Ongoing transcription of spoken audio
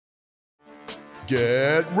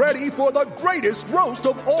Get ready for the greatest roast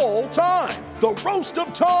of all time, the Roast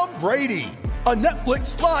of Tom Brady, a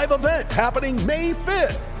Netflix live event happening May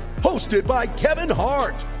 5th. Hosted by Kevin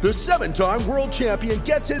Hart, the 7-time world champion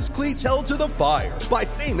gets his cleats held to the fire by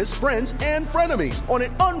famous friends and frenemies on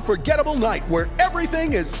an unforgettable night where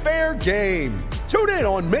everything is fair game. Tune in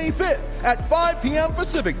on May 5th at 5 p.m.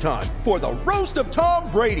 Pacific time for the Roast of Tom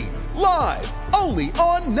Brady, live only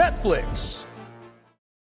on Netflix.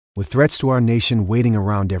 With threats to our nation waiting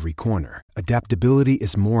around every corner, adaptability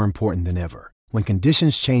is more important than ever. When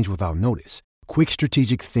conditions change without notice, quick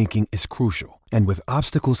strategic thinking is crucial. And with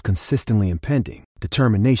obstacles consistently impending,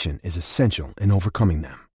 determination is essential in overcoming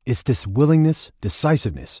them. It's this willingness,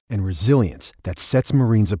 decisiveness, and resilience that sets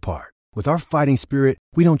Marines apart. With our fighting spirit,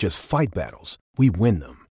 we don't just fight battles, we win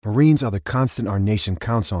them. Marines are the constant our nation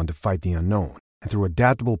counts on to fight the unknown. And through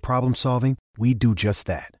adaptable problem solving, we do just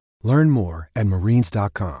that. Learn more at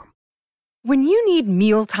marines.com. When you need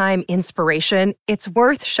mealtime inspiration, it's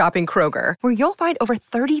worth shopping Kroger, where you'll find over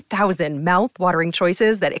 30,000 mouth-watering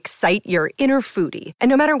choices that excite your inner foodie. And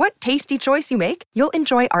no matter what tasty choice you make, you'll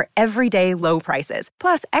enjoy our everyday low prices,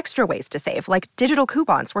 plus extra ways to save, like digital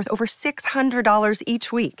coupons worth over $600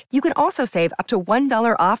 each week. You can also save up to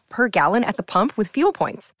 $1 off per gallon at the pump with fuel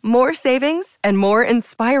points. More savings and more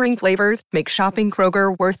inspiring flavors make shopping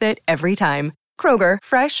Kroger worth it every time. Kroger,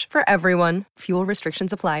 fresh for everyone. Fuel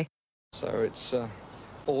restrictions apply. So it's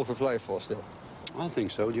all for play for still. I think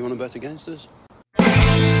so. Do you want to bet against us?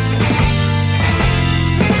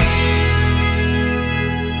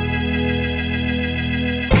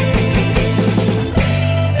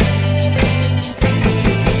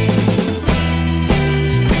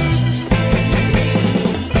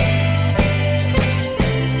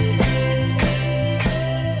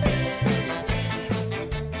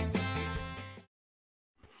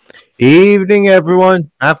 Evening, everyone.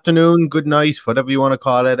 Afternoon, good night, whatever you want to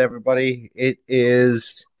call it, everybody. It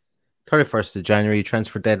is 31st of January,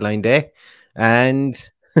 transfer deadline day. And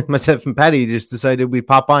myself and Paddy just decided we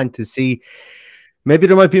pop on to see maybe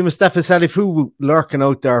there might be Mustafa Salifu lurking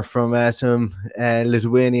out there from some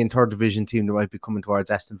Lithuanian third division team that might be coming towards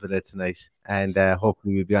Aston Villa tonight. And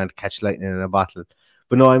hopefully we'll be on to catch lightning in a bottle.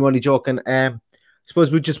 But no, I'm only joking. I suppose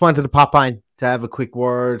we just wanted to pop on to have a quick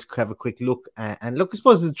word, have a quick look, and look, I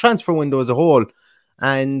suppose, the transfer window as a whole,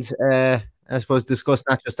 and I suppose discuss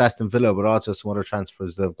not just Aston Villa, but also some other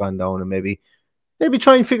transfers that have gone down, and maybe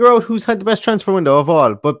try and figure out who's had the best transfer window of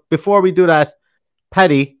all. But before we do that,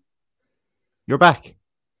 Paddy, you're back.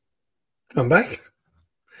 I'm back.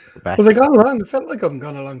 You're back. Was I gone long? It felt like I'm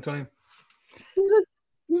gone a long time. Is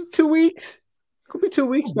it 2 weeks? Could be 2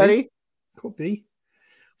 weeks, Paddy. Could be.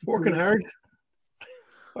 Working hard.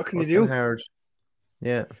 What can you do? Hard.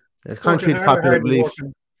 Yeah. It's contrary to popular belief.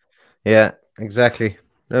 Yeah, exactly.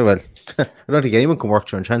 Oh, well, I don't think anyone can work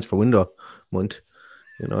during transfer window month.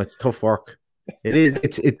 You know, it's tough work. It is.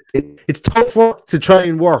 It's tough work to try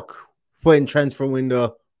and work when transfer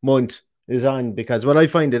window month is on, because what I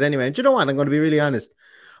find it anyway. And you know what? I'm going to be really honest.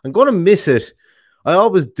 I'm going to miss it. I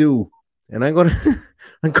always do, and I'm going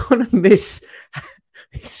to miss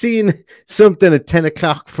seeing something at 10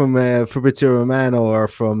 o'clock from Fabrizio Romano or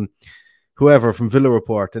from whoever from Villa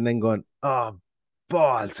Report, and then going, oh,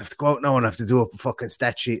 balls, I have to go out now and I have to do up a fucking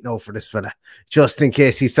stat sheet now for this fella, just in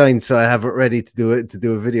case he signs, so I have it ready to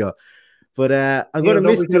do a video. But I'm going to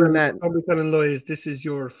miss doing that. Don't be telling lies. This is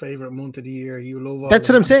your favorite month of the year. You love all that's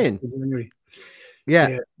what I'm saying.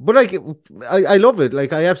 Yeah, but like I love it.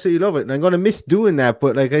 Like I absolutely love it, and I'm gonna miss doing that.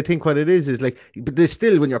 But like I think what it is like, but there's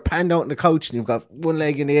still when you're panned out on the couch and you've got one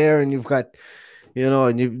leg in the air and you've got, you know,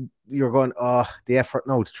 and you're going, oh, the effort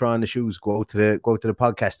now to try on the shoes, go to the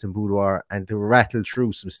podcasting boudoir and to rattle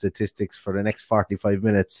through some statistics for the next 45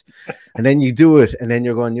 minutes, and then you do it, and then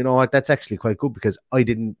you're going, you know what, that's actually quite good because I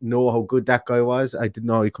didn't know how good that guy was. I didn't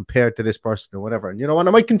know how he compared to this person or whatever. And you know what,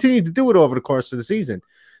 I might continue to do it over the course of the season.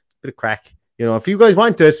 Bit of crack. You know, if you guys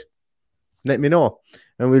want it, let me know,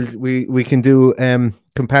 and we can do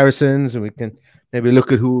comparisons, and we can maybe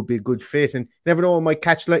look at who would be a good fit. And you never know, I might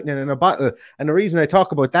catch lightning in a bottle. And the reason I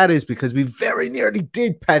talk about that is because we very nearly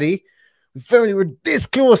did, Paddy. We were this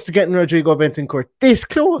close to getting Rodrigo Bentancur. This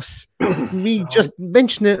close. Me just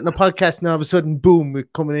mentioning it in a podcast, and all of a sudden, boom, we're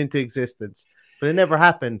coming into existence. But it never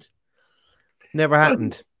happened. Never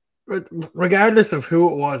happened. Regardless of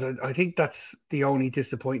who it was, I think that's the only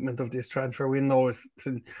disappointment of this transfer window is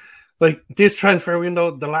like this transfer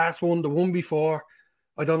window, the last one, the one before.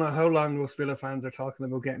 I don't know how long those Villa fans are talking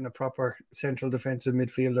about getting a proper central defensive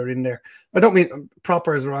midfielder in there. I don't mean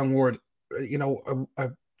proper is the wrong word. You know,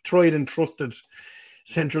 a tried and trusted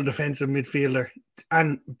central defensive midfielder,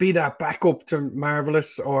 and be that backup to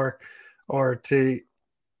Marvelous or or to,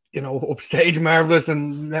 upstage Marvellous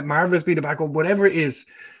and let Marvellous be the backup, whatever it is.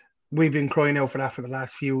 We've been crying out for that for the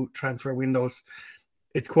last few transfer windows.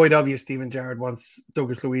 It's quite obvious Steven Gerrard wants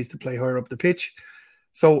Douglas Luiz to play higher up the pitch.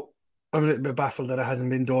 So I'm a little bit baffled that it hasn't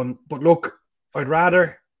been done. But look, I'd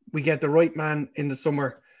rather we get the right man in the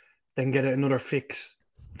summer than get another fix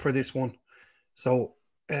for this one. So,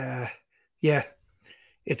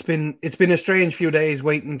 it's been a strange few days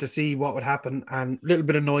waiting to see what would happen, and a little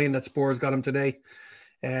bit annoying that Spurs got him today.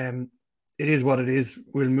 It is what it is.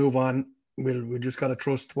 We'll move on. We just got to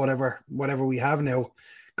trust whatever we have now,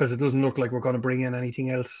 because it doesn't look like we're going to bring in anything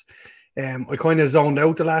else. I kind of zoned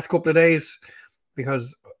out the last couple of days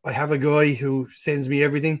because I have a guy who sends me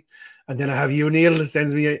everything, and then I have you, Neil, that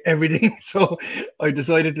sends me everything. So I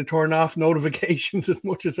decided to turn off notifications as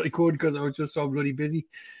much as I could because I was just so bloody busy.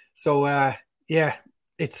 So it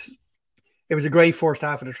was a great first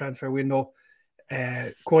half of the transfer window,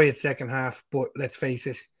 quiet second half, but let's face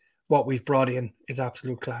it, what we've brought in is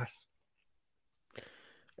absolute class.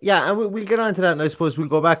 Yeah, and we'll get on to that, and I suppose we'll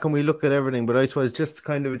go back and we look at everything. But I suppose just to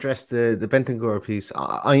kind of address the Bentancur piece,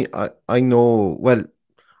 I know. Well,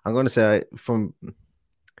 I'm going to say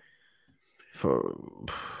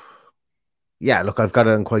look, I've got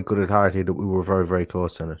it on quite good authority that we were very, very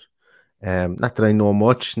close on it. Not that I know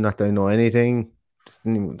much, not that I know anything. It's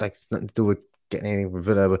nothing to do with getting anything from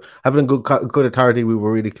Villa, but having good authority, we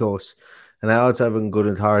were really close. And I also have a good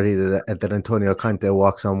authority that Antonio Conte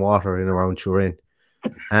walks on water in around Turin.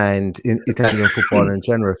 And in Italian football in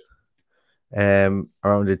general, around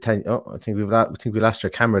I think we lost our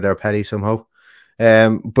camera there, Paddy, somehow.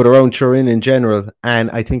 But around Turin in general, and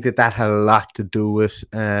I think that had a lot to do with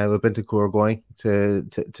Bentancur going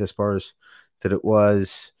to Spurs. That it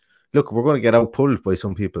was, look, we're going to get outpulled by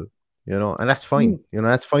some people, and that's fine.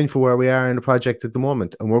 That's fine for where we are in the project at the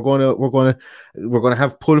moment. And we're going to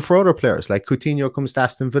have pull for other players. Like Coutinho comes to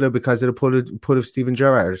Aston Villa because of the pull of Steven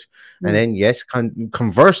Gerrard. And then yes,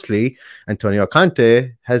 conversely, Antonio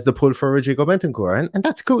Conte has the pull for Rodrigo Bentancur, and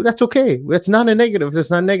that's cool. That's okay. That's not a negative.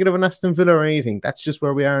 That's not negative on Aston Villa or anything. That's just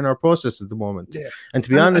where we are in our process at the moment. Yeah. And to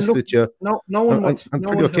be honest with you, I'm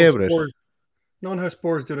pretty okay with it. Knowing how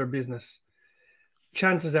Spurs do their business,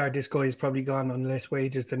 chances are this guy is probably gone on less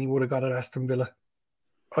wages than he would have got at Aston Villa.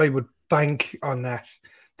 I would bank on that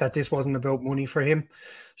this wasn't about money for him.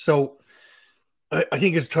 So I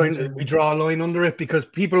think it's time that we draw a line under it, because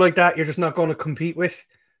people like that you're just not going to compete with.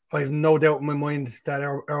 I have no doubt in my mind that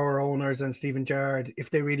our owners and Steven Gerrard, if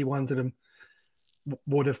they really wanted him,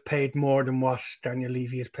 would have paid more than what Daniel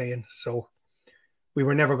Levy is paying. So we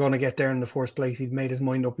were never going to get there in the first place. He'd made his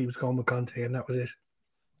mind up. He was going with Conte, and that was it.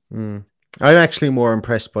 I'm actually more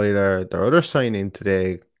impressed by their other signing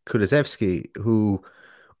today, Kulusevski, who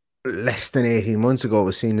less than 18 months ago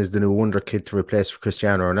was seen as the new wonder kid to replace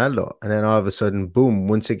Cristiano Ronaldo. And then all of a sudden, boom,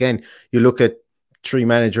 once again, you look at 3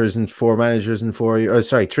 managers in 4 managers in 4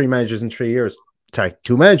 years. 3 managers in 3 years.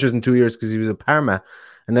 2 managers in 2 years because he was at Parma.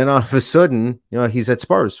 And then all of a sudden, he's at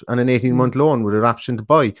Spurs on an 18-month loan with an option to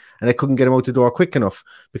buy. And they couldn't get him out the door quick enough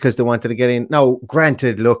because they wanted to get in. Now,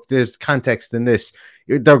 granted, look, there's context in this.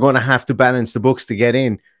 They're going to have to balance the books to get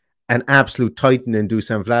in an absolute titan in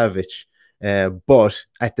Dusan Vlahovic. But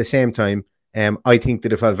at the same time, I think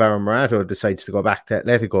that if Alvaro Morata decides to go back to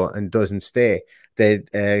Atletico and doesn't stay,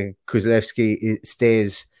 that Kulusevski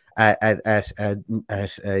stays at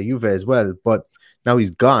Juve as well. But now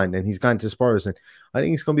he's gone, and he's gone to Spurs, and I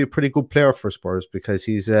think he's going to be a pretty good player for Spurs because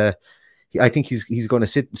I think he's going to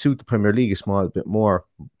suit the Premier League a small bit more.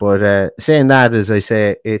 But saying that, as I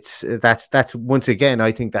say, that's once again,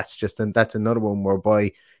 I think that's another one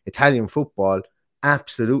whereby Italian football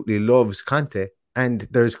absolutely loves Conte, and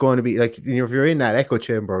there's going to be, like, if you're in that echo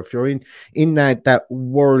chamber, if you're in that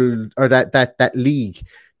world or that league,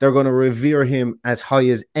 they're going to revere him as high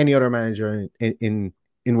as any other manager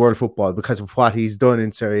in world football because of what he's done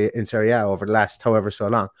in Serie A over the last however so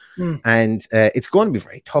long. And it's going to be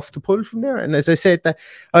very tough to pull from there. And as I said, that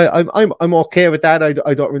I'm okay with that.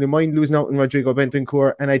 I don't really mind losing out on Rodrigo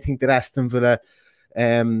Bentancur, and I think that Aston Villa,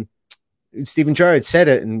 Steven Gerrard said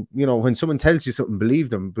it, and when someone tells you something,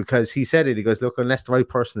 believe them, because he said it. He goes, look, unless the right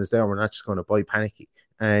person is there, we're not just going to buy panicky.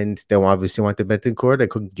 And they obviously wanted Bentancur. They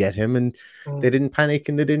couldn't get him, and they didn't panic,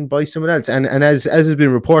 and they didn't buy someone else. And as has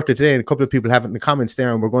been reported today, and a couple of people have it in the comments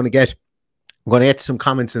there, and we're going to get to some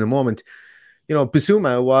comments in a moment.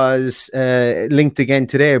 Bissouma was linked again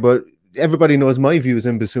today, but everybody knows my views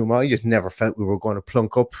on Bissouma. I just never felt we were going to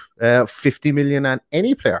plunk up 50 million on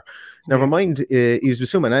any player. Never mind, he's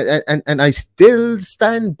Bissouma, and I still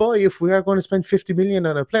stand by, if we are going to spend 50 million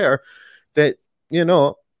on a player, that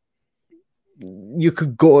you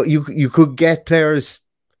could get players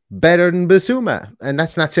better than Bissouma. And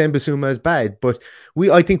that's not saying Bissouma is bad, but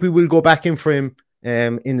I think we will go back in for him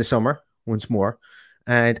in the summer once more.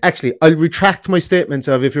 And actually, I'll retract my statements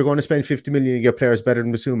of if you're going to spend 50 million, you get players better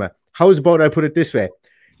than Bissouma. How's about I put it this way?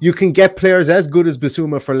 You can get players as good as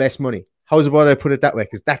Bissouma for less money. How's about I put it that way?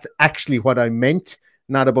 Because that's actually what I meant,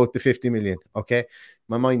 not about the 50 million. Okay,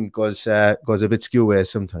 my mind goes a bit skew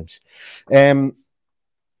sometimes. But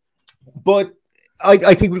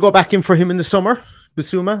I think we'll go back in for him in the summer,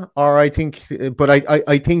 Bissouma. Or I think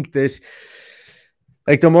that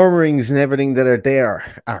like the murmurings and everything that are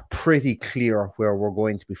there are pretty clear where we're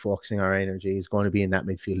going to be focusing our energy is going to be in that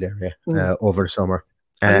midfield area over the summer.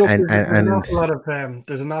 There's an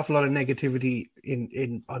awful lot of negativity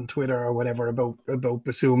on Twitter or whatever about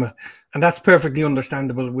Bissouma, and that's perfectly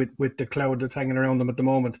understandable with the cloud that's hanging around them at the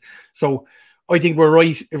moment. So I think we're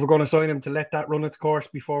right if we're going to sign him to let that run its course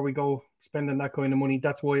before we go spending that kind of money.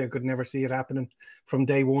 That's why I could never see it happening from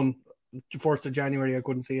day one. 1st of January, I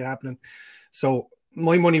couldn't see it happening. So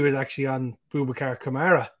my money was actually on Boubacar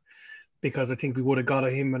Kamara because I think we would have got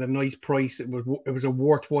him at a nice price. It was a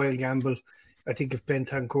worthwhile gamble. I think if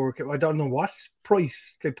Bentancur, I don't know what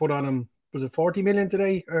price they put on him. Was it 40 million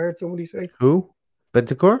today? I heard somebody say. Who?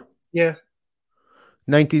 Bentancur? Yeah.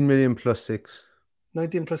 19 million plus 6.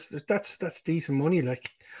 19 plus, that's decent money. Like,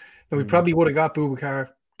 we probably would have got Boubacar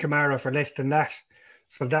Kamara for less than that.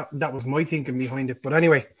 So that was my thinking behind it. But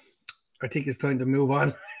anyway, I think it's time to move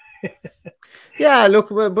on. Yeah, look,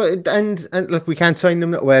 but look, we can't sign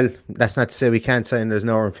them. Well, that's not to say we can't sign. There's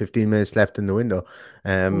an hour and 15 minutes left in the window,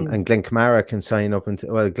 and Glenn Kamara can sign up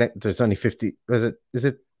until there's only 50. Is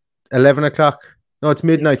it 11 o'clock? No, it's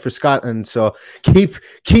midnight for Scotland. So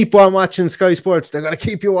keep on watching Sky Sports. They're gonna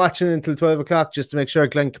keep you watching until 12 o'clock just to make sure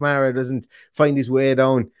Glenn Kamara doesn't find his way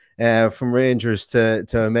down from Rangers to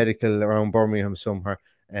a medical around Birmingham somewhere.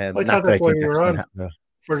 I thought that's why you were on.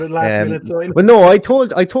 For the last minute sign. But no, I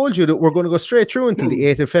told you that we're going to go straight through until the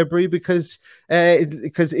 8th of February because that's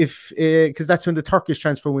when the Turkish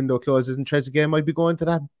transfer window closes and Trezeguet might be going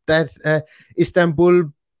to that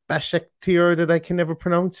Istanbul Başakşehir that I can never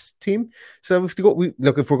pronounce team. So we have to go.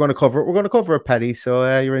 If we're going to cover it, we're going to cover it, Paddy.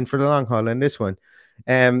 So you're in for the long haul in this one.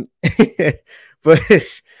 But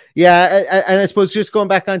yeah, and I suppose just going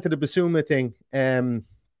back onto the Bissouma thing.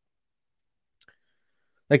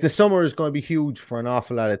 Like the summer is going to be huge for an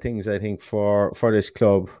awful lot of things, I think, for this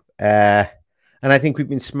club. And I think we've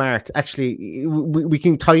been smart. Actually, we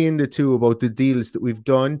can tie in the two about the deals that we've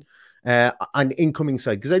done on the incoming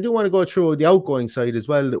side. Because I do want to go through the outgoing side as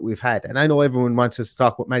well that we've had. And I know everyone wants us to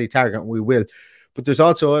talk about Matty Targett, and we will. But there's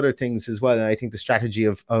also other things as well. And I think the strategy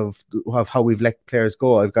of how we've let players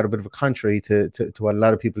go, I've got a bit of a contrary to what a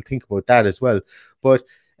lot of people think about that as well. But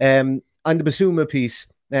on the Bissouma piece,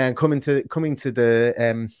 and coming to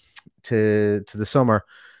the summer,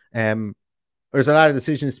 there's a lot of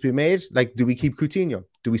decisions to be made. Like, do we keep Coutinho?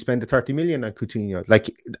 Do we spend the 30 million on Coutinho? Like,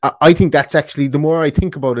 I think that's actually, the more I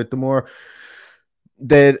think about it, the more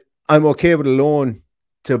that I'm okay with a loan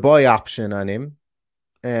to buy option on him,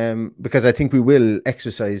 because I think we will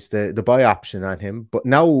exercise the buy option on him. But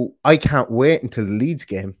now I can't wait until the Leeds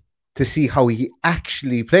game to see how he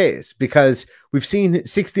actually plays, because we've seen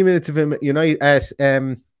 60 minutes of him at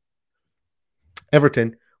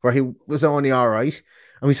Everton, where he was only all right,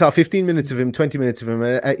 and we saw 15 minutes of him, 20 minutes of him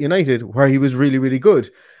at United, where he was really, really good.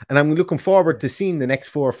 And I'm looking forward to seeing the next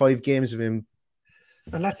 4 or 5 games of him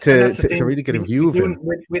to really get a view of him.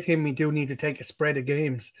 With him, we do need to take a spread of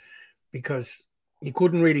games, because you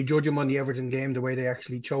couldn't really judge him on the Everton game the way they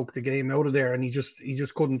actually choked the game out of there, and he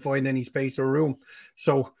just couldn't find any space or room.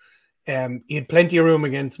 So he had plenty of room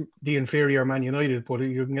against the inferior Man United, but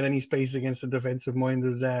you can get any space against the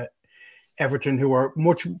defensive-minded Everton, who are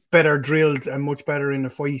much better drilled and much better in the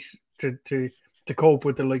fight to cope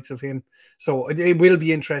with the likes of him. So it will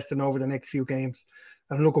be interesting over the next few games.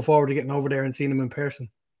 I'm looking forward to getting over there and seeing him in person.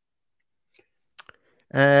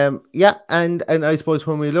 Yeah, and I suppose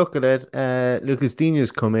when we look at it, Lucas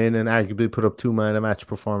Digne's come in and arguably put up 2 man a match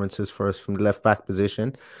performances for us from the left back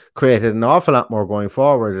position, created an awful lot more going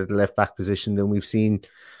forward at the left back position than we've seen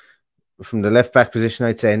from the left back position,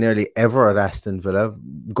 I'd say, nearly ever at Aston Villa,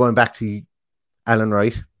 going back to Alan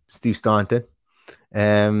Wright, Steve Staunton,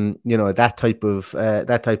 that type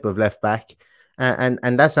of left back,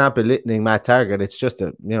 and that's not belittling Matt Targett. It's just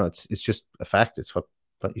it's just a fact. It's what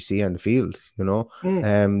you see on the field,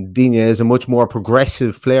 Digne is a much more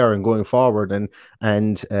progressive player in going forward and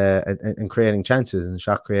creating chances and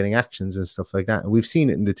shot creating actions and stuff like that. And we've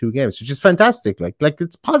seen it in the 2 games, which is fantastic. Like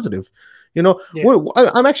it's positive, Yeah.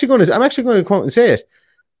 I'm actually going to quote and say it.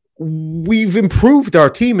 We've improved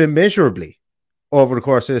our team immeasurably over the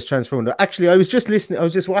course of this transfer window. Actually, I was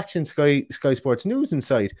just watching Sky Sports News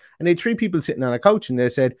Inside, and they had 3 people sitting on a couch, and they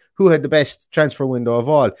said who had the best transfer window of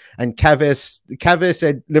all. And Cave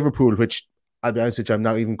said Liverpool, which I'll be honest with you, I'm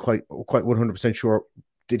not even quite 100% sure.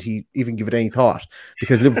 Did he even give it any thought?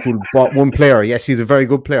 Because Liverpool bought one player. Yes, he's a very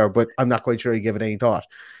good player, but I'm not quite sure he gave it any thought.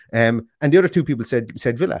 And the other 2 people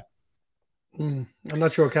said Villa. I'm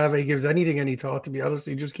not sure Cave gives anything any thought, to be honest.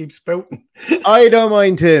 He just keeps spouting. I don't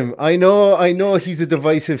mind him. I know he's a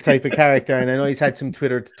divisive type of character, and I know he's had some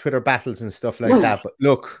Twitter battles and stuff like that. But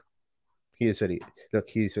look, he is what he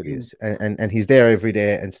is, and he's there every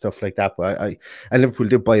day and stuff like that. But and Liverpool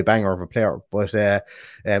did buy a banger of a player, but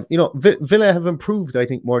Villa have improved, I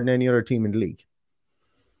think, more than any other team in the league.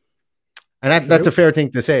 And that's a fair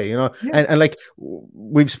thing to say, Yeah. And like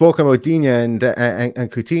we've spoken about Digne and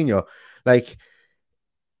Coutinho. Like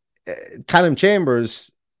Callum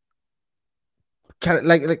Chambers,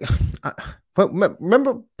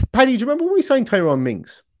 remember, Paddy, do you remember when we signed Tyrone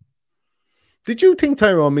Mings? Did you think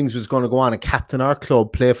Tyrone Mings was going to go on and captain our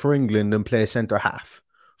club, play for England, and play centre half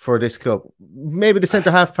for this club? Maybe the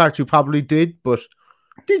centre half part you probably did, but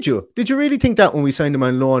did you? Did you really think that when we signed him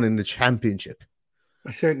on loan in the Championship?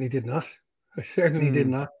 I certainly did not. Did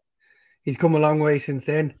not. He's come a long way since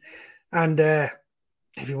then. And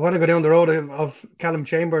if you want to go down the road of Callum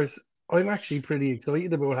Chambers, I'm actually pretty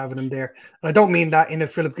excited about having him there. And I don't mean that in a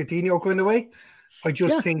Philip Coutinho kind of way. I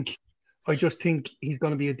just think he's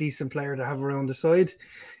going to be a decent player to have around the side.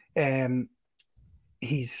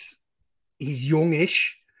 He's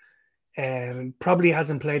youngish. Probably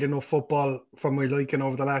hasn't played enough football for my liking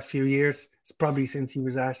over the last few years. It's probably since he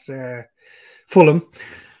was at Fulham.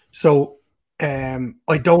 So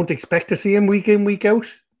I don't expect to see him week in, week out,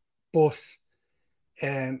 but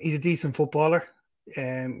he's a decent footballer.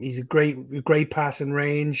 He's a great passing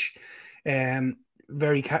range.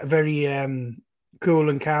 Very cool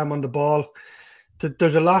and calm on the ball.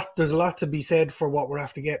 There's a lot to be said for what we're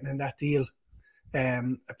after getting in that deal. A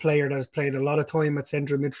player that has played a lot of time at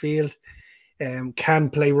central midfield,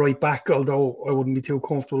 can play right back, although I wouldn't be too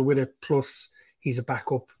comfortable with it. Plus, he's a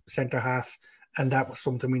backup centre half, and that was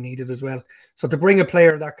something we needed as well. So to bring a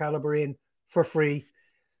player of that caliber in for free,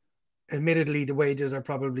 admittedly, the wages are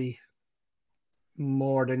probably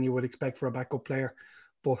more than you would expect for a backup player,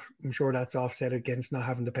 but I'm sure that's offset against not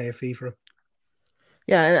having to pay a fee for him.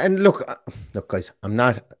 Yeah, and look, guys,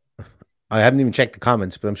 I haven't even checked the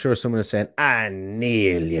comments, but I'm sure someone is saying,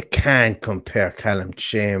 Neil, you can't compare Callum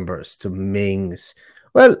Chambers to Mings.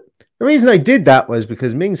 Well, the reason I did that was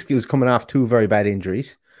because Mings was coming off 2 very bad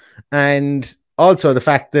injuries. And also the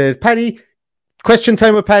fact that question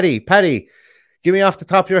time with Paddy. Paddy, give me off the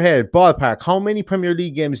top of your head, ballpark, how many Premier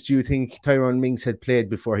League games do you think Tyrone Mings had played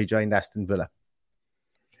before he joined Aston Villa?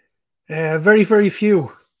 Very, very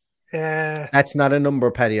few. That's not a number,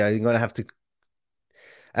 Paddy. I'm going to have to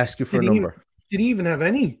ask you for a number. Did he even have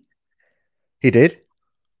any? He did.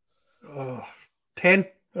 10?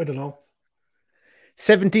 I don't know.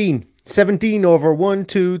 17 over 1,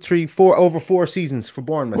 2, 3, 4 over 4 seasons for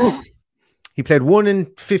Bournemouth. He played 1 in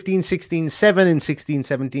 15-16, 7 in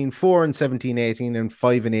 16-17, 4 in 17-18, and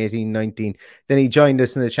 5 in 18-19. Then he joined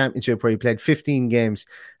us in the Championship where he played 15 games.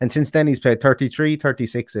 And since then he's played 33,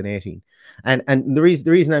 36, and 18. And the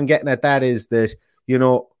reason I'm getting at that is that,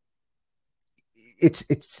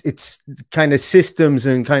 it's kind of systems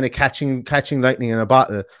and kind of catching lightning in a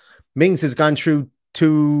bottle. Mings has gone through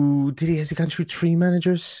has he gone through 3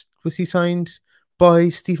 managers? Was he signed by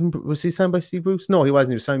Steve Bruce? No, he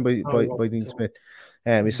wasn't. He was signed by Dean Smith.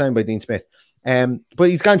 He's signed by Dean Smith. But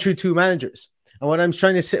he's gone through 2 managers. And what I'm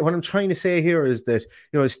trying to say here is that,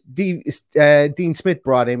 Dean Smith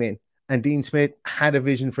brought him in, and Dean Smith had a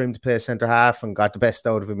vision for him to play centre half and got the best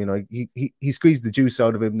out of him. He squeezed the juice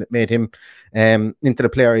out of him that made him into the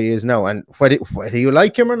player he is now. And whether you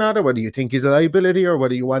like him or not, or whether you think he's a liability, or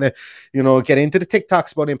whether you want to, get into the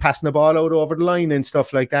TikToks about him passing the ball out over the line and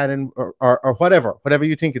stuff like that, and or whatever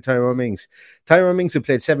you think of Tyrone Mings. Tyrone Mings had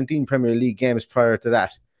played 17 Premier League games prior to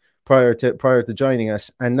that, prior to joining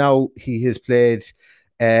us, and now he has played.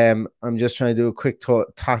 I'm just trying to do a quick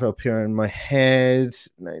tot up here in my head.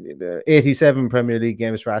 87 Premier League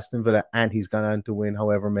games for Aston Villa, and he's gone on to win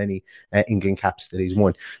however many England caps that he's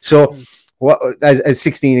won. So, as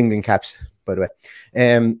 16 England caps, by the way.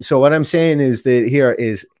 So what I'm saying is that here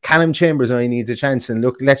is Callum Chambers only needs a chance, and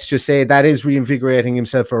look, let's just say that is reinvigorating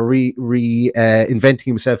himself or reinventing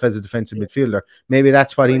himself as a defensive midfielder. Maybe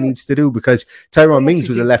that's what he needs to do, because Tyrone Mings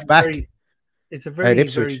was a left back. It's a very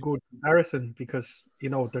good comparison, because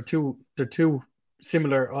they're two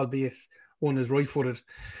similar, albeit one is right-footed.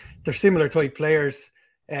 They're similar type players.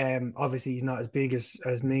 Obviously, he's not as big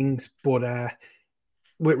as Mings, but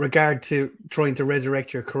with regard to trying to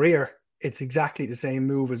resurrect your career, it's exactly the same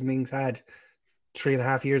move as Mings had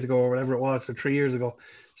 3.5 years ago or whatever it was, or 3 years ago.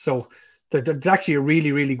 So that's actually a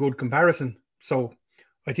really, really good comparison. So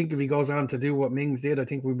I think if he goes on to do what Mings did, I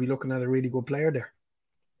think we'll be looking at a really good player there.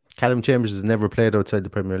 Callum Chambers has never played outside the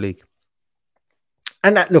Premier League.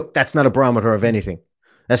 And that's not a barometer of anything.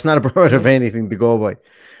 That's not a barometer of anything to go by.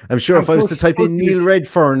 I'm sure if I was to type in Neil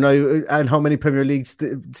Redfern and how many Premier League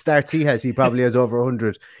starts he has, he probably has over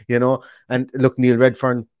 100, you know. And look, Neil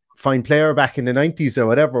Redfern, fine player back in the 90s or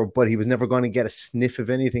whatever, but he was never going to get a sniff of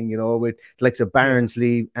anything, you know, with the likes of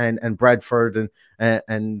Barnsley and Bradford and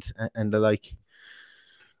the like.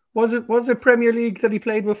 Was it Premier League that he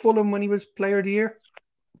played with Fulham when he was Player of the Year?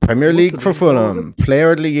 Premier League for Fulham,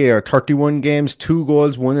 Player of the Year, 31 games, 2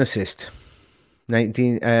 goals, 1 assist.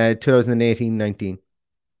 2018-19.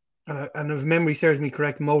 And if memory serves me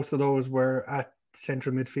correct, most of those were at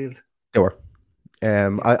central midfield. They were.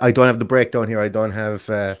 I don't have the breakdown here. I don't have.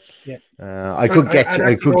 I could get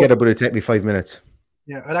it, but it'd take me 5 minutes.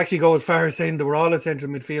 Yeah, I'd actually go as far as saying they were all at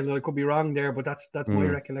central midfield. I could be wrong there, but that's my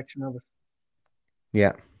recollection of it.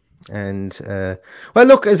 Yeah. And well,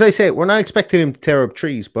 look, as I say, we're not expecting him to tear up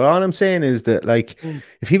trees, but all I'm saying is that, like,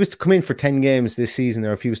 if he was to come in for 10 games this season,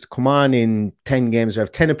 or if he was to come on in 10 games or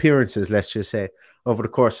have 10 appearances, let's just say, over the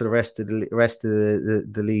course of the rest of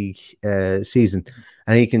the league season,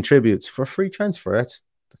 and he contributes for a free transfer, it's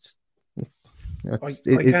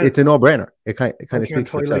a no-brainer. It kind of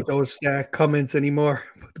speaks for itself. I can't highlight those comments anymore,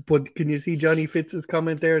 but can you see Johnny Fitz's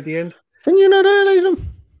comment there at the end? Can you not highlight them?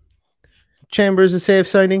 Chambers a safe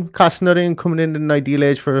signing, cost nothing, coming in at an ideal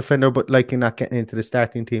age for a defender, but likely not getting into the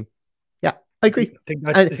starting team. Yeah, I agree.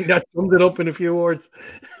 I think that summed it up in a few words.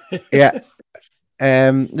 Yeah.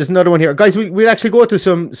 There's another one here, guys. We'll actually go to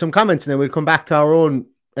some comments and then we'll come back to our own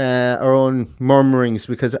murmurings,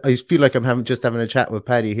 because I feel like I'm having a chat with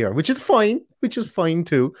Paddy here, which is fine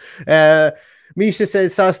too. Misha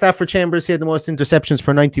says saw Stafford Chambers, he had the most interceptions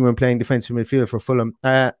per 90 when playing defensive midfield for Fulham.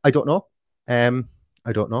 I don't know. I'm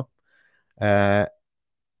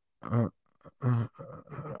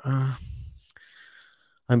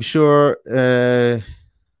sure.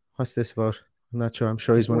 What's this about? I'm not sure. I'm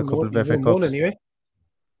sure he's won a couple of FA Cups. Anyway.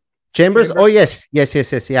 Chambers? Oh, yes. Yeah, he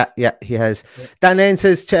has. Yeah. Dan Lane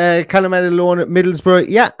says Callum had a loan at Middlesbrough.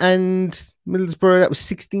 Yeah, and Middlesbrough, that was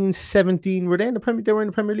 16-17. Were they in the Premier? They were in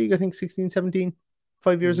the Premier League, I think, 16-17,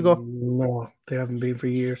 5 years ago. No, they haven't been for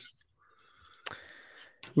years.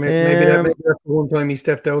 Maybe that may be the one time he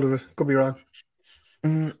stepped out of it. Could be wrong.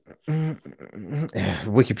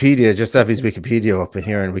 Wikipedia, just have his Wikipedia up in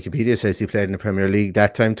here, and Wikipedia says he played in the Premier League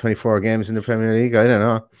that time, 24 games in the Premier League. I don't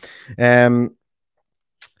know.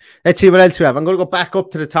 Let's see what else we have. I'm going to go back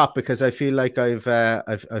up to the top because I feel like I've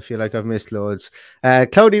missed loads.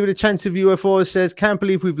 Cloudy with a chance of UFOs says, can't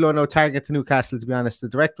believe we've loaned our target to Newcastle, to be honest. The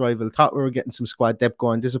direct rival. Thought we were getting some squad depth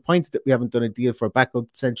going. Disappointed that we haven't done a deal for a backup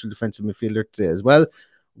central defensive midfielder today as well.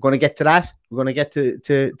 We're going to get to that. We're going to get to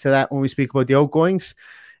that when we speak about the outgoings.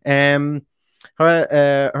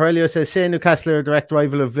 Aurelio says, say Newcastle are a direct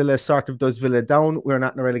rival of Villa, sort of does Villa down. We're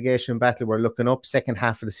not in a relegation battle. We're looking up. Second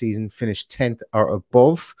half of the season, finished 10th or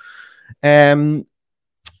above.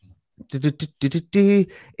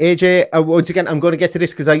 AJ, once again, I'm going to get to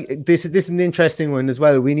this because this is an interesting one as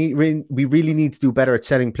well. We really need to do better at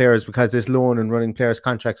selling players, because this loan and running players'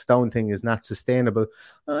 contracts down thing is not sustainable.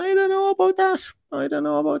 I don't know about that.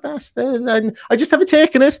 I just have a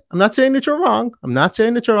take on it. I'm not saying that you're wrong. I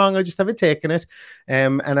just have a take on it.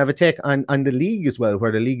 And I have a take on the league as well,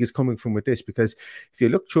 where the league is coming from with this, because if you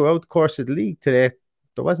look throughout the course of the league today,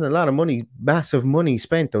 there wasn't a lot of money, massive money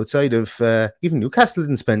spent outside of, even Newcastle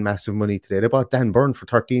didn't spend massive money today. They bought Dan Burn for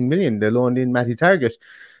 13 million. They loaned in Matty Targett.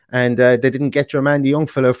 And they didn't get your man, the young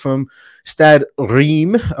fella from Stade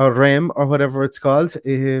Rem or whatever it's called.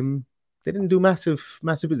 They didn't do massive.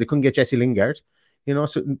 They couldn't get Jesse Lingard. You know,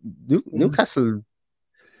 so Newcastle,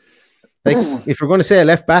 like, if we're going to say a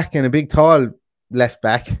left back and a big tall left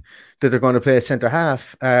back that they're going to play a centre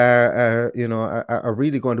half, are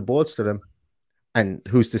really going to bolster them. And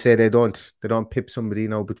who's to say they don't pip somebody,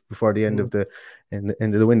 before the end of the end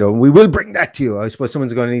of the window? And we will bring that to you. I suppose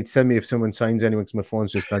someone's going to need to tell me if someone signs anyone, because my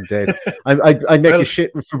phone's just gone dead. I make a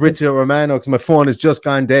shit with Fabrizio Romano because my phone has just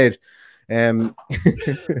gone dead. We'll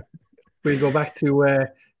go back to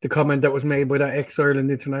the comment that was made by that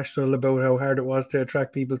ex-Ireland international about how hard it was to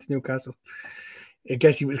attract people to Newcastle. I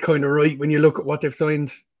guess he was kind of right when you look at what they've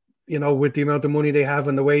signed, with the amount of money they have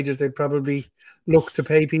and the wages they'd probably look to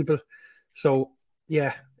pay people. So,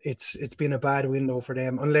 yeah, it's been a bad window for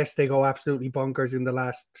them, unless they go absolutely bonkers in the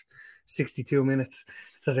last 62 minutes.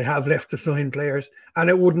 that they have left to sign players. And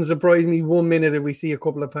it wouldn't surprise me 1 minute if we see a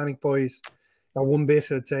couple of panic buys, or one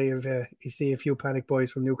bit, I'd say, if you see a few panic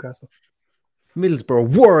buys from Newcastle.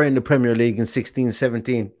 Middlesbrough were in the Premier League in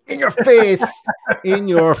 16-17. In your face! In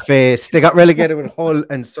your face. They got relegated with Hull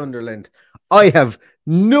and Sunderland. I have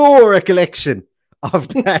no recollection of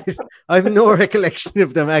that. I have no recollection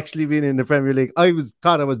of them actually being in the Premier League.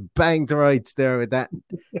 Thought I was banged to rights there with that,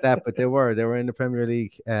 but they were in the Premier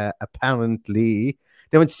League. Apparently,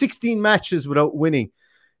 they went 16 matches without winning.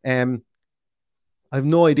 I have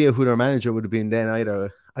no idea who their manager would have been then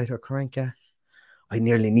either Karanka. I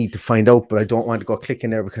nearly need to find out, but I don't want to go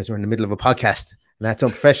clicking there because we're in the middle of a podcast and that's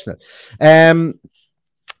unprofessional.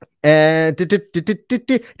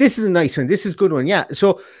 This is a nice one. This is a good one. Yeah.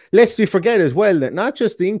 So lest we forget as well that not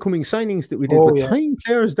just the incoming signings that we did, but tying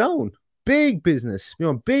players down. Big business.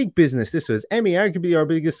 Big business. This was Emmy, arguably our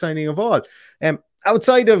biggest signing of all.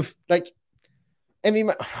 Outside of like Emmy,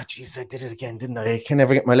 I did it again, didn't I? I can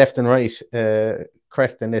never get my left and right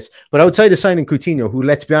correct in this. But outside of signing Coutinho, who,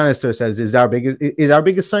 let's be honest ourselves, is our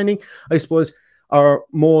biggest signing, I suppose our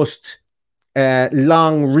most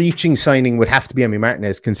long-reaching signing would have to be Emmy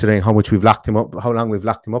Martinez, considering how much we've locked him up, how long we've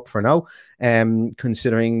locked him up for now,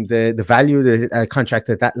 considering the value the contract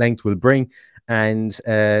at that length will bring, and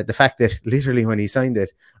the fact that literally when he signed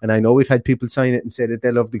it, and I know we've had people sign it and say that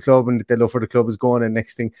they love the club and that they love where the club is going, and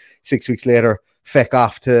next thing 6 weeks later feck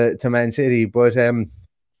off to Man City, but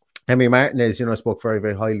Emmy Martinez, spoke very,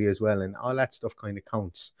 very highly as well, and all that stuff kind of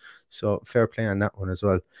counts. So fair play on that one as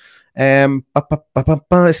well.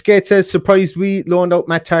 Skate says, surprised we loaned out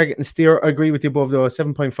Matt Targett and Steer. I agree with you above though.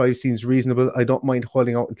 7.5 seems reasonable. I don't mind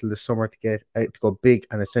holding out until the summer to go big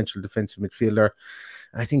and essential defensive midfielder.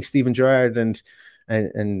 I think Steven Gerrard and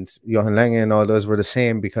Johan Lange and all those were the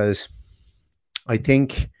same, because I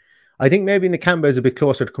think maybe Nakamba is a bit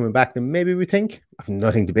closer to coming back than maybe we think. I've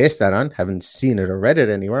nothing to base that on. Haven't seen it or read it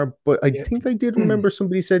anywhere. But I think I did remember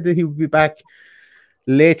somebody said that he would be back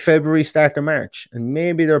late February, start of March. And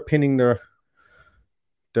maybe they're pinning their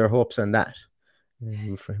hopes on that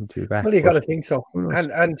for him to be back. Well, you got to think so.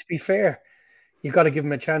 And to be fair, you got to give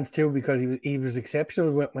him a chance too, because he was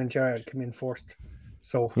exceptional when Gerrard came in first.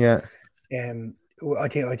 So yeah, I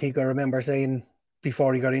think I remember saying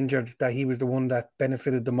before he got injured that he was the one that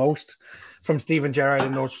benefited the most from Steven Gerrard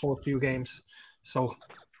in those first few games. So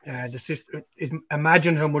the system,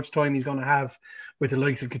 imagine how much time he's going to have with the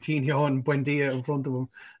likes of Coutinho and Buendia in front of him.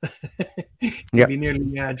 He'll be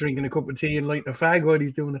nearly drinking a cup of tea and lighting a fag while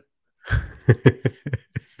he's doing it.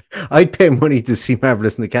 I'd pay money to see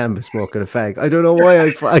Marvelous Nakamba smoking a fag. I don't know why.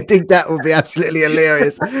 I think that would be absolutely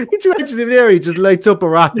hilarious. Could you imagine if there he just lights up a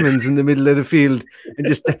Rothmans in the middle of the field and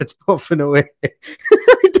just starts puffing away?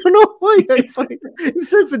 I don't know why. I find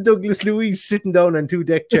himself and Douglas Luiz sitting down on two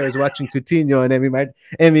deck chairs watching Coutinho and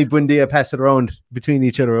Emmy Buendia pass it around between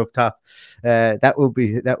each other up top. That would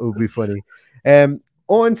be funny.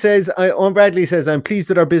 Owen Bradley says, I'm pleased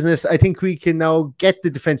with our business. I think we can now get the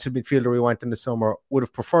defensive midfielder we want in the summer. Would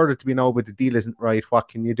have preferred it to be now, but the deal isn't right. What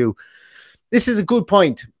can you do? This is a good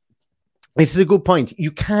point.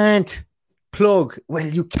 You can't plug. Well,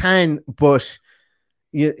 you can, but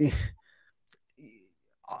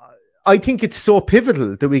I think it's so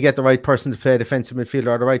pivotal that we get the right person to play defensive midfielder,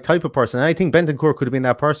 or the right type of person. And I think Bentancur could have been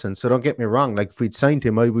that person. So don't get me wrong. Like, if we'd signed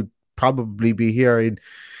him, I would probably be here in,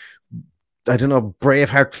 I don't know,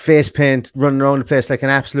 Braveheart face paint, running around the place like an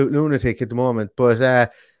absolute lunatic at the moment. But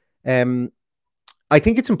I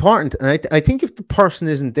think it's important. And I think if the person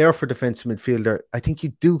isn't there for defensive midfielder, I think you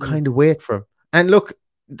do kind of wait for him. And look,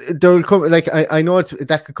 there will come, like, I know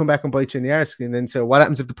that could come back and bite you in the arse. And then so what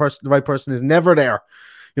happens if the right person is never there?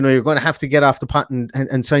 You're going to have to get off the pot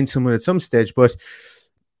and sign someone at some stage. But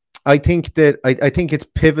I think it's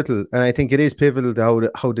pivotal, and I think it is pivotal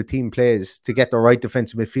to how the team plays to get the right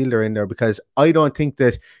defensive midfielder in there, because I don't think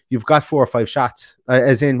that you've got 4 or 5 shots.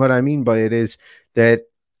 As in, what I mean by it is that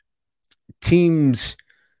teams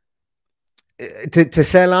to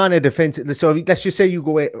sell on a defensive. So let's just say you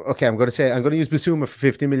go away. Okay, I'm going to use Bissouma for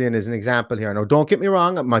 50 million as an example here. Now, don't get me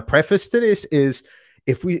wrong. My preface to this is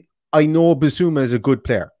I know Bissouma is a good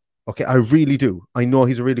player. Okay, I really do. I know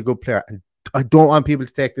he's a really good player, and I don't want people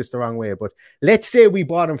to take this the wrong way, but let's say we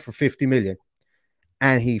bought him for 50 million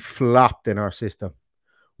and he flopped in our system.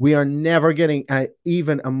 We are never getting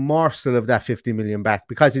even a morsel of that 50 million back,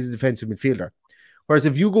 because he's a defensive midfielder. Whereas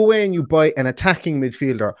if you go away and you buy an attacking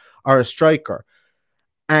midfielder or a striker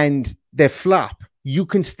and they flop, you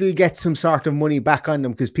can still get some sort of money back on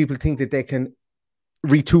them, because people think that they can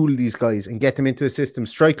retool these guys and get them into a system.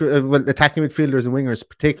 Attacking midfielders and wingers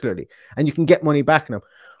particularly, and you can get money back on them.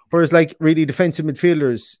 Whereas, like, really defensive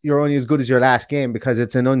midfielders, you're only as good as your last game because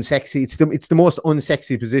it's an unsexy. It's the most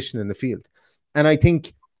unsexy position in the field, and I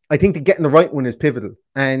think that getting the right one is pivotal.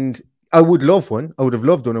 And I would love one. I would have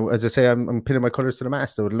loved one. As I say, I'm pinning my colours to the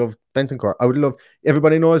mast. I would love Bentancur. I would love.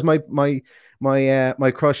 Everybody knows my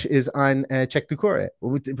crush is on Czech Doucouré,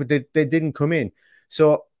 but they didn't come in.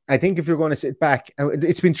 So I think if you're going to sit back,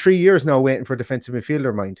 it's been 3 years now waiting for a defensive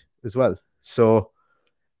midfielder, mind as well. So.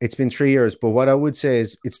 It's been 3 years, but what I would say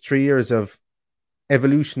is it's 3 years of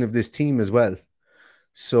evolution of this team as well.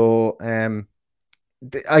 So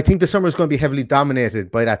I think the summer is going to be heavily dominated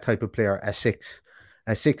by that type of player, a six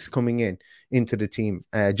coming into the team,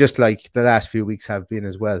 just like the last few weeks have been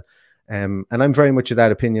as well. And I'm very much of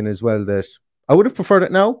that opinion as well, that I would have preferred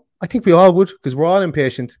it now. I think we all would, because we're all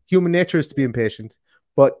impatient. Human nature is to be impatient.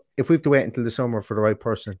 But if we have to wait until the summer for the right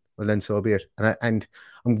person, well, then so be it. And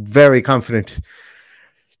I'm very confident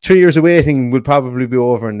 3 years of waiting will probably be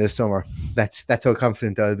over in this summer. That's how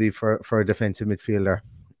confident I'll be for a defensive midfielder.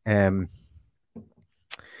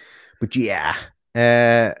 But yeah,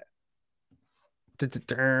 a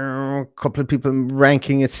couple of people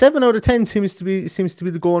ranking it 7 out of 10 seems to be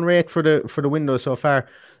the going rate for the window so far.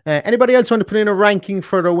 Anybody else want to put in a ranking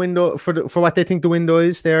for the window for what they think the window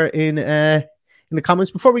is there in the comments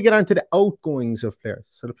before we get on to the outgoings of players,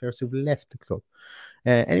 so the players who've left the club?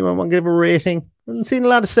 Anyone want to give a rating? I've seen a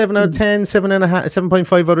lot of 7 out of 10, 7.5,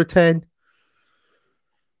 7.5 out of 10.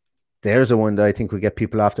 There's a one that I think will get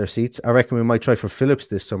people off their seats. I reckon we might try for Phillips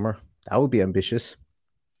this summer. That would be ambitious.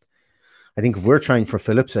 I think if we're trying for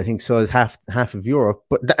Phillips, I think so is half of Europe.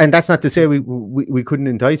 And that's not to say we couldn't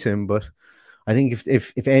entice him, but I think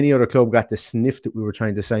if any other club got the sniff that we were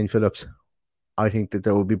trying to sign Phillips, I think that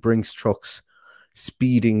there would be Brinks trucks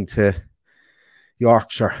speeding to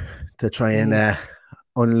Yorkshire to try and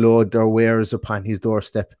unload their wares upon his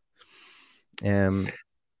doorstep. Yeah,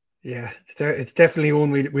 it's definitely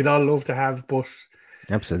one we'd all love to have, but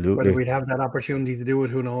absolutely, whether we'd have that opportunity to do it,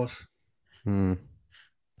 who knows?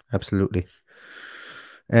 Absolutely.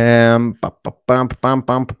 Any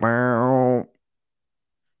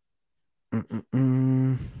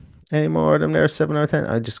more of them there? 7 out of 10.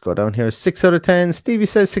 I just go down here. 6 out of 10. Stevie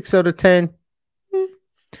says 6 out of 10.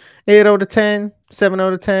 8 out of 10, 7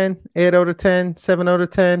 out of 10, 8 out of 10, 7 out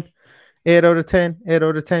of 10, 8 out of 10, 8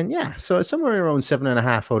 out of 10. Yeah, so somewhere around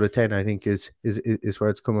 7.5 out of 10, I think is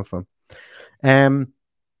where it's coming from. I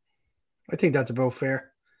think that's about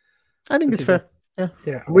fair. I think it's fair.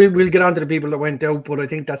 Yeah. We'll get on to the people that went out, but I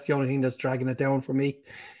think that's the only thing that's dragging it down for me.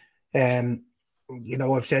 I've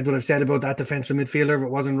said what I've said about that defensive midfielder. If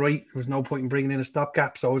it wasn't right, there was no point in bringing in a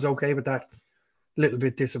stopgap, so I was okay with that. A little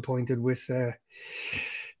bit disappointed with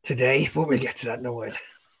today, but we'll get to that in a while.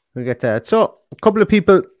 We'll get to that. So a couple of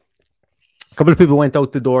people went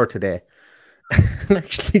out the door today. And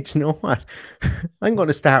actually, do you know what? I'm going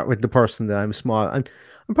to start with the person that I'm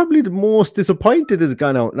probably the most disappointed has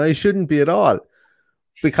gone out, and I shouldn't be at all,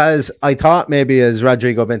 because I thought maybe as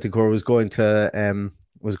Rodrigo Bentancur was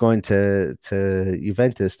going to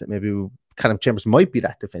Juventus that maybe Callum Chambers might be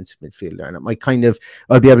that defensive midfielder, and it might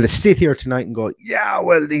I'll be able to sit here tonight and go, yeah,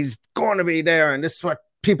 well, he's going to be there, and this is what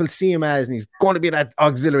people see him as, and he's going to be that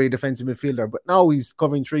auxiliary defensive midfielder. But now he's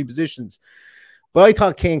covering 3 positions. But I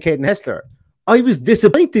thought Caden Hessler, I was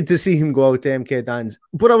disappointed to see him go out to MK Dons,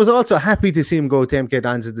 but I was also happy to see him go to MK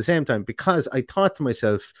Dons at the same time, because I thought to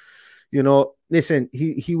myself, listen,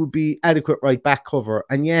 he would be adequate right back cover.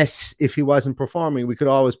 And yes, if he wasn't performing, we could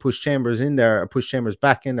always push Chambers in there or push Chambers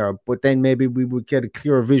back in there. But then maybe we would get a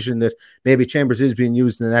clearer vision that maybe Chambers is being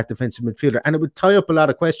used in that defensive midfielder. And it would tie up a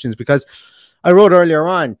lot of questions, because I wrote earlier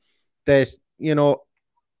on that,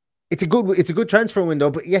 it's a good transfer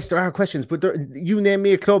window, but yes, there are questions. But you name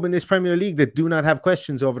me a club in this Premier League that do not have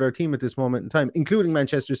questions over their team at this moment in time, including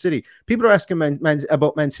Manchester City. People are asking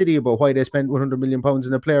about Man City about why they spent £100 million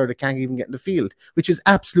on a player that can't even get in the field, which is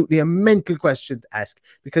absolutely a mental question to ask,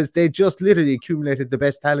 because they just literally accumulated the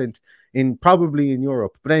best talent probably in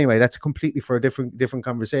Europe. But anyway, that's completely for a different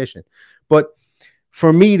conversation. But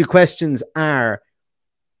for me, the questions are,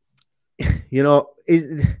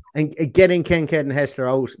 getting Caden Hessler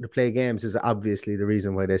out to play games is obviously the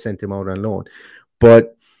reason why they sent him out on loan.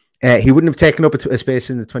 But he wouldn't have taken up a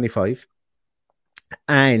space in the 25.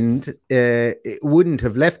 And it wouldn't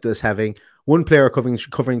have left us having one player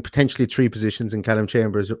covering potentially 3 positions in Callum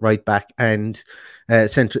Chambers, right back, and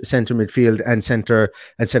centre midfield and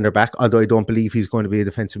centre back, although I don't believe he's going to be a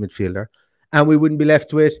defensive midfielder. And we wouldn't be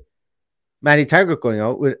left with Matty Taggart going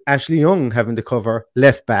out, with Ashley Young having to cover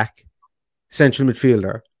left back, central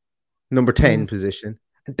midfielder, number 10 position.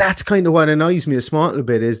 And that's kind of what annoys me a small little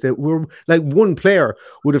bit, is that we're like, one player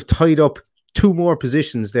would have tied up two more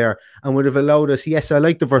positions there and would have allowed us. Yes, I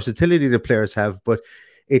like the versatility the players have, but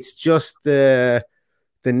it's just the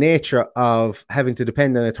nature of having to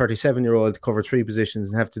depend on a 37-year-old to cover three positions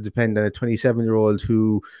and have to depend on a 27-year-old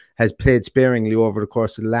who has played sparingly over the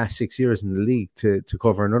course of the last 6 years in the league to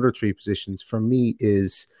cover another three positions. For me,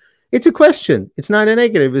 it's a question. It's not a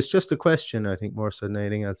negative. It's just a question, I think, more so than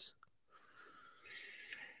anything else.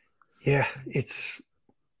 Yeah,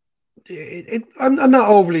 I'm not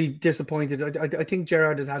overly disappointed. I think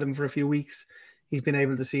Gerrard has had him for a few weeks. He's been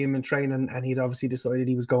able to see him in training, and he'd obviously decided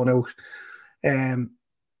he was going out.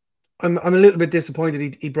 I'm a little bit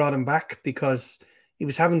disappointed he brought him back, because he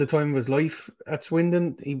was having the time of his life at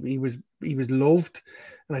Swindon. He was loved,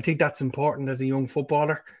 and I think that's important as a young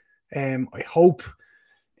footballer. I hope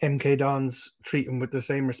MK Dons treat him with the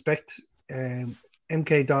same respect.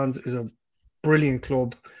 MK Dons is a brilliant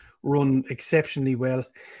club, run exceptionally well.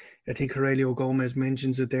 I think Aurelio Gomez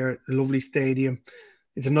mentions it there. A lovely stadium.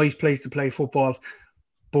 It's a nice place to play football,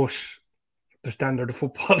 but the standard of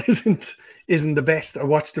football isn't the best. I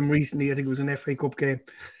watched them recently. I think it was an FA Cup game.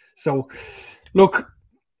 So, look,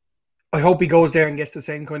 I hope he goes there and gets the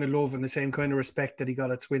same kind of love and the same kind of respect that he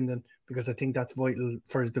got at Swindon, because I think that's vital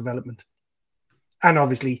for his development. And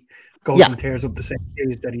obviously goes and tears up the same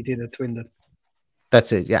days that he did at Swindon.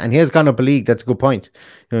 That's it, yeah. And he has gone up a league. That's a good point.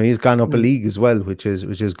 He's gone up a league as well, which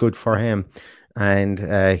is good for him. And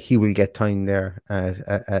he will get time there at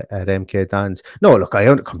MK Dons. No, look, I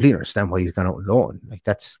don't completely understand why he's gone out on loan. Like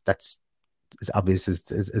that's as obvious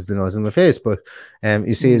as the nose in my face. But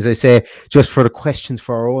you see, as I say, just for the questions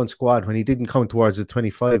for our own squad, when he didn't come towards the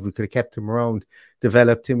 25, we could have kept him around,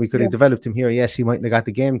 developed him. We could have developed him here. Yes, he mightn't have got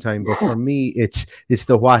the game time, but for me, it's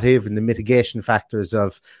the what if and the mitigation factors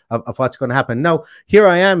of what's going to happen. Now, here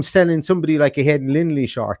I am selling somebody like a Hayden Lindley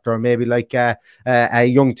short, or maybe like a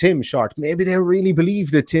young Tim short. Maybe they really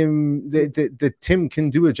believe that Tim can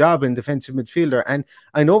do a job in defensive midfielder. And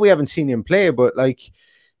I know we haven't seen him play, but like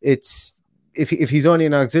it's. If he's only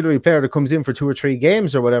an auxiliary player that comes in for 2 or 3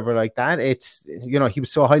 games or whatever like that, it's, he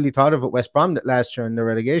was so highly thought of at West Brom that last year in the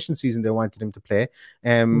relegation season, they wanted him to play.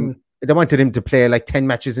 They wanted him to play like 10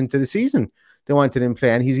 matches into the season. They wanted him to play,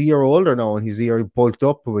 and he's a year older now, and he's a year bulked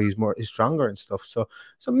up, but he's stronger and stuff. So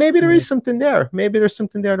maybe there is something there. Maybe there's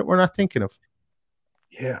something there that we're not thinking of.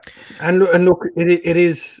 Yeah. And look,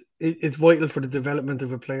 it's vital for the development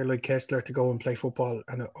of a player like Kessler to go and play football.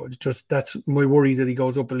 And that's my worry, that he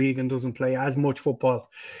goes up a league and doesn't play as much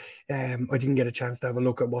football. I didn't get a chance to have a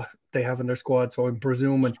look at what they have in their squad, so I'm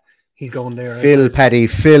presuming he's going there.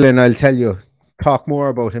 Phil, and I'll tell you. Talk more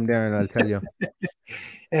about him there, and I'll tell you.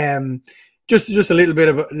 Just a little bit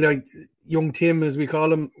about like young Tim, as we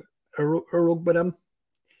call him, Arugbaram.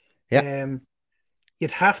 Yeah.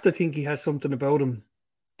 You'd have to think he has something about him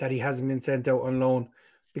that he hasn't been sent out on loan,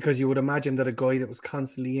 because you would imagine that a guy that was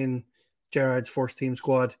constantly in Gerrard's first team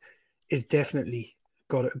squad is definitely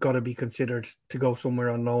got to be considered to go somewhere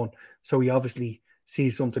on loan. So he obviously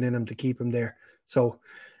sees something in him to keep him there. So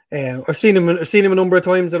I've seen him a number of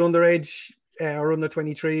times at underage or under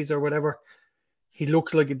 23s or whatever. He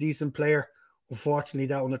looks like a decent player. Unfortunately,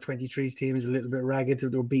 that under 23s team is a little bit ragged.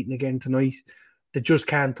 They're beaten again tonight. They just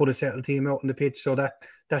can't put a settled team out on the pitch, so that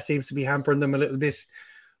seems to be hampering them a little bit.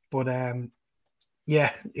 But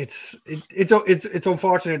yeah, it's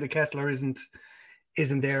unfortunate that Kessler isn't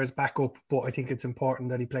there as backup, but I think it's important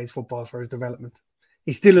that he plays football for his development.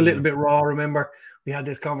 He's still a little bit raw. Remember, we had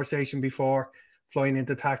this conversation before, flying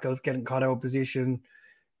into tackles, getting caught out of position,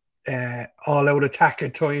 all out attack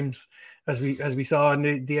at times, as we saw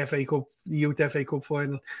in the FA Cup, the Youth FA Cup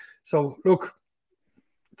final. So look,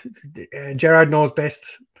 Gerrard knows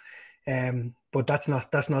best, but that's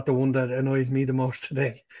not the one that annoys me the most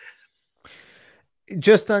today.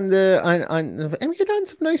 Just on MK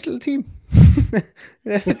Dons have a nice little team.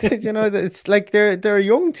 It's like they're a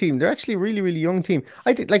young team. They're actually a really, really young team.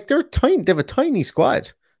 I think like they're tiny. They have a tiny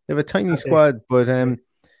squad. Squad, but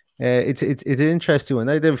it's an interesting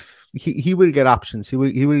one. He will get options. He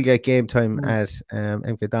will get game time at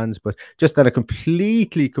MK Dons. But just on a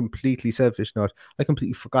completely selfish note, I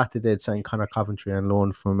completely forgot that they'd signed Conor Coventry on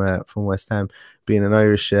loan from West Ham, being an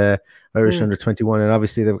Irish under 21, and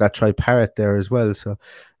obviously they've got Troy Parrott there as well. So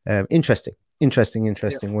interesting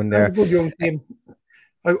one there. Good young team.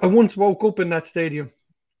 I once woke up in that stadium.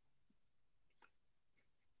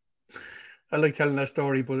 I like telling that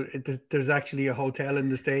story, but there's actually a hotel in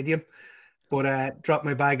the stadium. But dropped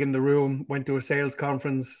my bag in the room, went to a sales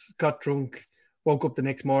conference, got drunk, woke up the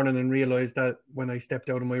next morning and realised that when I stepped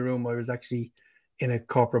out of my room, I was actually in a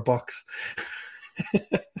corporate box.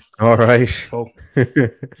 All right. So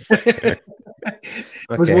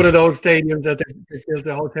It was one of those stadiums that they built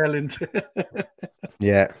a hotel into.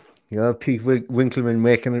 Yeah. Pete Winkleman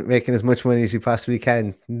making as much money as he possibly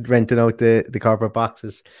can, renting out the corporate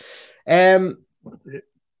boxes. Yeah,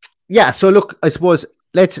 so look, I suppose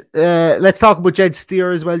let's talk about Jed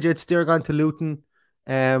Steer as well. Jed Steer gone to Luton.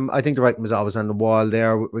 I think the writing was always on the wall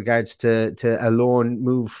there with regards to a loan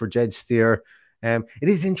move for Jed Steer. It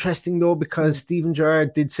is interesting though, because Steven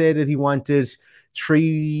Gerrard did say that he wanted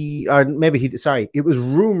it was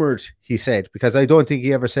rumored, he said, because I don't think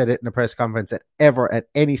he ever said it in a press conference ever at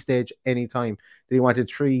any stage, any time, that he wanted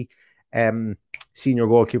 3 senior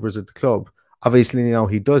goalkeepers at the club. Obviously,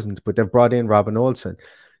 he doesn't, but they've brought in Robin Olsen.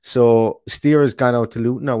 So Steer has gone out to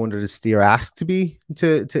Luton. I wonder if Steer asked to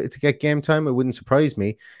get game time. It wouldn't surprise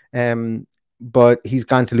me. But he's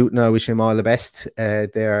gone to Luton. I wish him all the best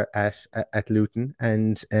there at Luton,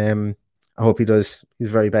 and I hope he does his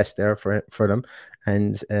very best there for them,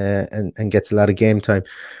 and gets a lot of game time.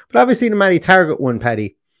 But obviously the Matty Targett one,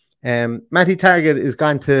 Paddy. Matty Targett is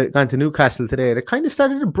gone to Newcastle today. It kind of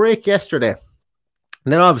started to break yesterday,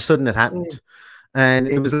 and then all of a sudden it happened. And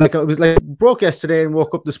it was like broke yesterday and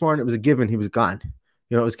woke up this morning. It was a given. He was gone.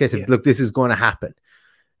 It was a case of, look, this is going to happen.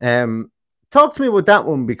 Talk to me about that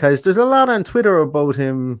one, because there's a lot on Twitter about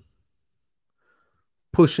him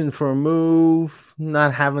pushing for a move,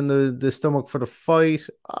 not having the stomach for the fight.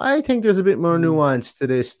 I think there's a bit more nuance to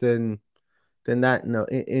this than that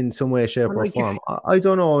in some way, shape, or form. I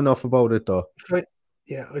don't know enough about it, though.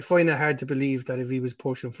 I find it hard to believe that if he was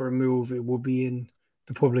pushing for a move, it would be in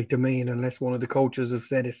the public domain unless one of the coaches have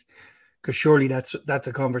said it, because surely that's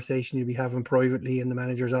a conversation you'd be having privately in the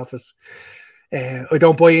manager's office. I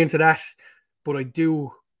don't buy into that, but I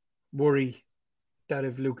do worry that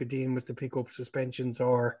if Luca Dean was to pick up suspensions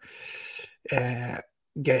or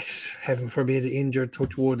get, heaven forbid, injured,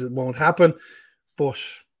 touch wood, it won't happen. But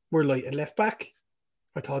we're light at left back.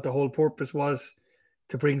 I thought the whole purpose was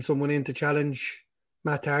to bring someone in to challenge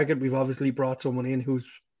Matt Targett. We've obviously brought someone in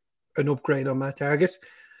who's an upgrade on Matt Targett.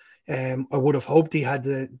 I would have hoped he had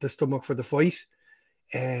the stomach for the fight.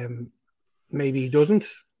 Maybe he doesn't.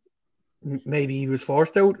 Maybe he was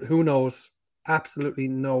forced out. Who knows? Absolutely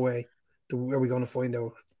no way are we going to find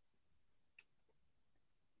out.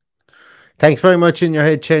 Thanks very much in your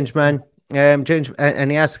head, Change Man. Change,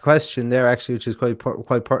 and he asked a question there actually, which is quite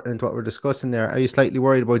pertinent to what we're discussing there. Are you slightly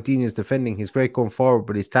worried about Dini's defending? He's great going forward,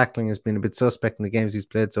 but his tackling has been a bit suspect in the games he's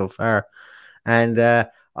played so far. And I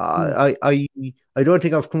don't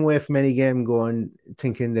think I've come away from any game going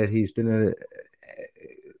thinking that he's been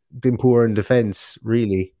poor in defense,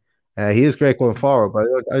 really. He is great going forward, but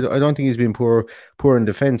I don't think he's been poor in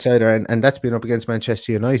defense either, and that's been up against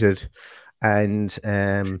Manchester United, and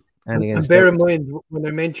against. Bear in mind when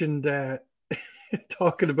I mentioned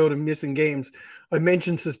talking about him missing games, I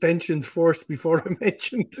mentioned suspensions first before I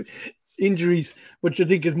mentioned injuries, which I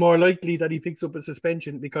think is more likely that he picks up a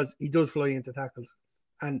suspension because he does fly into tackles,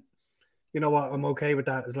 and you know what, I'm okay with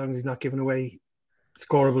that as long as he's not giving away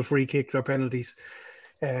scoreable free kicks or penalties.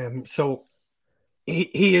 So.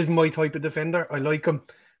 He is my type of defender. I like him,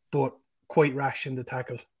 but quite rash in the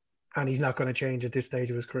tackle. And he's not going to change at this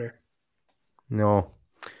stage of his career. No.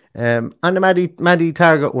 And the Matty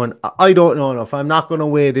Targett one, I don't know enough. I'm not going to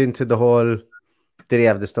wade into the whole, did he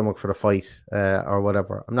have the stomach for the fight or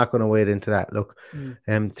whatever. I'm not going to wade into that. Look,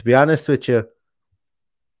 to be honest with you,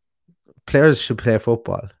 players should play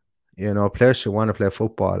football. Players should want to play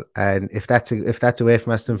football. And if that's away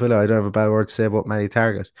from Aston Villa, I don't have a bad word to say about Matty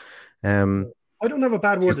Targett. I don't have a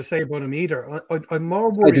bad word to say about him either. I'm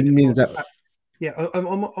more worried. I didn't mean that. Yeah,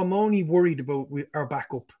 I'm only worried about our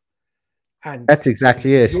backup. And that's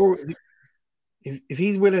exactly it. If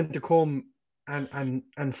he's willing to come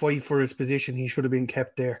and fight for his position, he should have been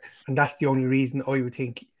kept there. And that's the only reason I would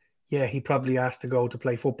think, yeah, he probably asked to go to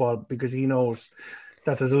play football because he knows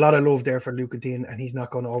that there's a lot of love there for Luca Dean and he's not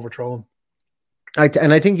going to overthrow him. I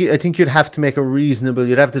think you'd have to make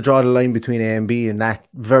you'd have to draw the line between A and B, and that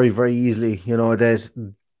very, very easily.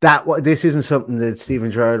 This isn't something that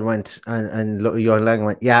Steven Gerrard went and Johan Lange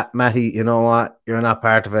went, yeah, Matty, you know what, you're not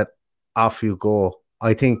part of it, off you go.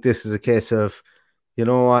 I think this is a case of, you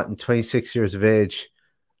know what, I'm 26 years of age,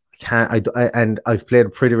 and I've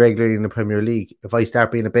played pretty regularly in the Premier League. If I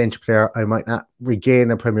start being a bench player, I might not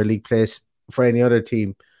regain a Premier League place for any other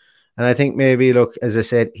team. And I think maybe, look, as I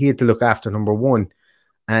said, he had to look after number one.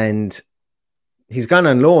 And he's gone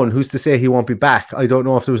on loan. Who's to say he won't be back? I don't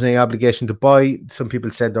know if there was any obligation to buy. Some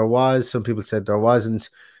people said there was. Some people said there wasn't.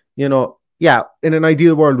 Yeah, in an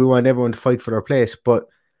ideal world, we want everyone to fight for their place. But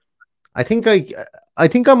I think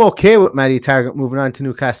I'm okay with Matty Targett moving on to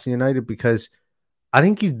Newcastle United because I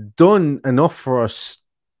think he's done enough for us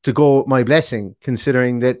to go with my blessing,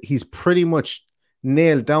 considering that he's pretty much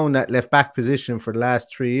nailed down that left back position for the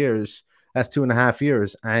last 3 years, last 2.5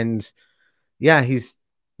 years. And yeah, he's,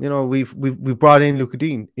 we've brought in Luca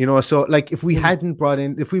Dean, so like if we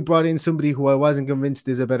brought in somebody who I wasn't convinced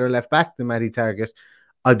is a better left back than Matty Targett,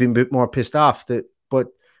 I'd be a bit more pissed off. But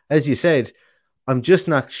as you said, I'm just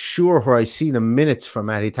not sure where I see the minutes for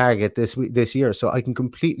Matty Targett this year. So I can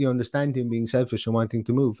completely understand him being selfish and wanting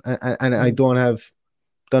to move. And I don't have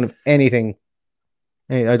anything.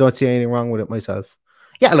 I don't see anything wrong with it myself.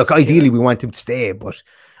 Yeah, look, ideally we want him to stay, but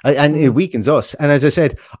it weakens us. And as I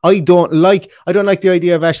said, I don't like the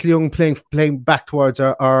idea of Ashley Young playing back towards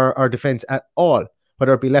our defense at all,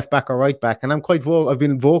 whether it be left back or right back. And I've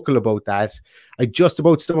been vocal about that. I just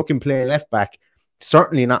about stomach him playing left back.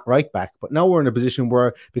 Certainly not right back, but now we're in a position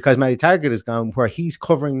where, because Matty Targett is gone, where he's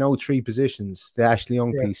covering now 3 positions, the Ashley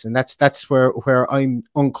Young piece, and that's where I'm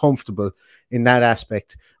uncomfortable in that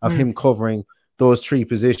aspect of him covering those 3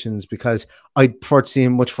 positions, because I'd prefer to see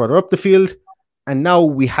him much further up the field, and now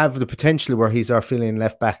we have the potential where he's our fill-in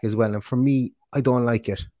left back as well, and for me, I don't like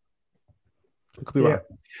it. I could be wrong.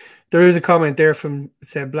 There is a comment there from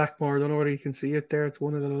Seb Blackmore. I don't know whether you can see it there. It's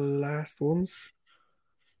one of the last ones.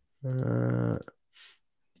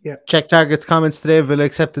 Check Targett's comments today. Villa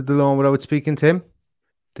accepted the loan without speaking to him.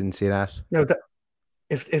 Didn't see that. No,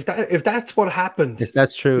 if that's what happened, if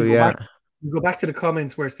that's true, you go back to the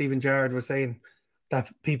comments where Stephen Gerrard was saying that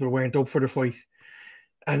people weren't up for the fight,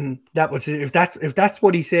 and if that's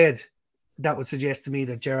what he said, that would suggest to me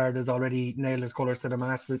that Gerrard has already nailed his colours to the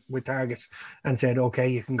mast with Targett and said, okay,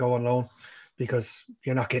 you can go on loan because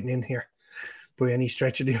you're not getting in here by any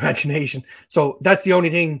stretch of the imagination. So that's the only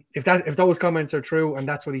thing. If those comments are true and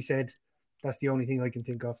that's what he said, that's the only thing I can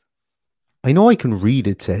think of. I know I can read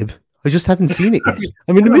it, Seb. I just haven't seen it yet.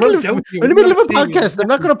 I'm in the middle of a podcast. I'm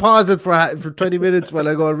not going to pause it for 20 minutes while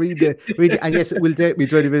I go and read it. And yes, it will take me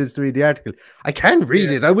 20 minutes to read the article. I can read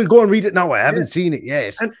it. I will go and read it now. I haven't seen it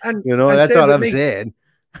yet. And that's all I'm saying.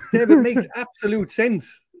 Seb, it makes absolute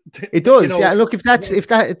sense. It does. Yeah. Look, if that's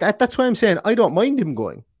why I'm saying I don't mind him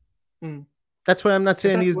going. That's why I'm not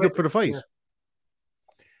saying he's good for the fight. Yeah.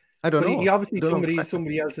 I don't know. He obviously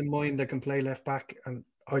somebody else in mind that can play left back, and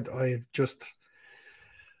I just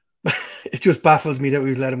it just baffles me that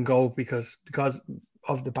we've let him go because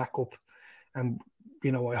of the backup, and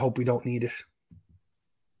I hope we don't need it.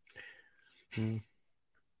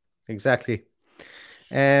 Exactly.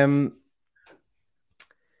 Yeah.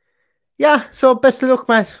 So best of luck,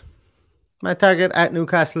 Matt. Matt Targett at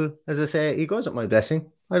Newcastle. As I say, he goes with my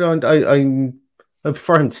blessing. I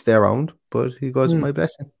prefer him to stay around, but he goes with my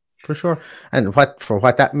blessing for sure. And what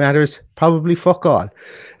that matters, probably fuck all.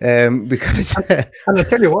 Because and I'll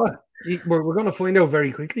tell you what, we're going to find out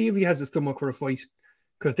very quickly if he has a stomach for a fight,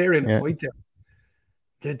 because they're in a fight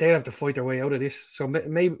there. They have to fight their way out of this. So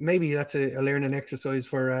maybe that's a learning exercise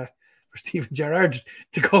for Stephen Gerrard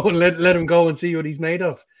to go and let him go and see what he's made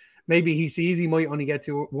of. Maybe he sees he might only get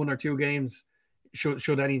to 1 or 2 games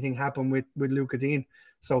should anything happen with Luca Dean.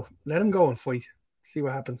 So let him go and fight. See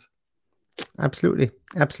what happens. Absolutely.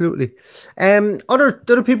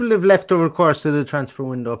 Other people have left over the course of the transfer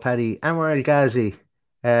window, Paddy. Anwar El Ghazi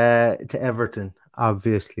to Everton,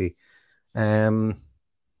 obviously. I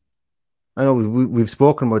know we've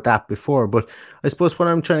spoken about that before, but I suppose what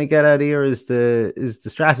I'm trying to get at here is the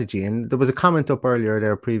strategy. And there was a comment up earlier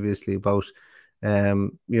there previously about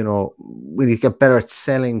we need to get better at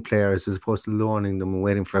selling players as opposed to loaning them and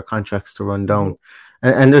waiting for their contracts to run down.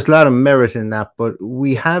 And there's a lot of merit in that, but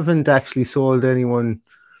we haven't actually sold anyone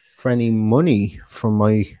for any money, from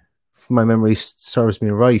my memory serves me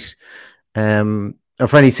right, or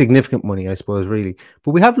for any significant money, I suppose, really.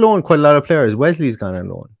 But we have loaned quite a lot of players. Wesley's gone on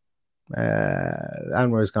loan.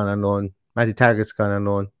 Anwar's gone on loan. Matty Targett's gone on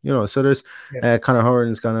loan. So there's Conor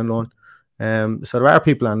Horan's gone on loan. So there are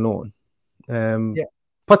people on loan.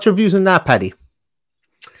 What's your views on that, Paddy?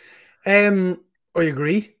 I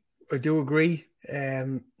agree. I do agree.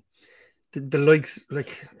 The likes,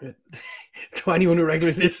 like, to anyone who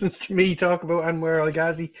regularly listens to me talk about Anwar El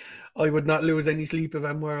Ghazi, I would not lose any sleep if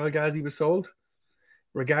Anwar El Ghazi was sold.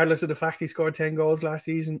 Regardless of the fact he scored 10 goals last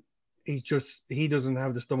season, he doesn't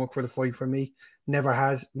have the stomach for the fight for me. Never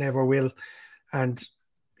has, never will. And,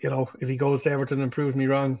 if he goes to Everton and proves me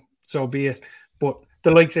wrong, so be it. But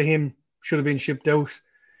the likes of him should have been shipped out.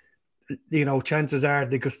 Chances are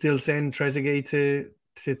they could still send Trezeguet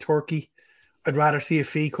to Turkey. I'd rather see a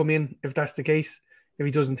fee come in if that's the case. If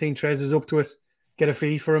he doesn't think Trez is up to it, get a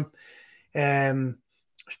fee for him.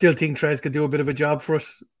 Still think Trez could do a bit of a job for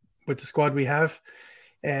us with the squad we have.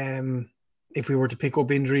 If we were to pick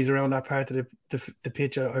up injuries around that part of the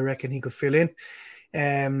pitch, I reckon he could fill in.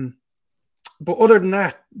 But other than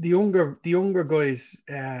that, the younger guys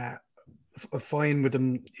are fine with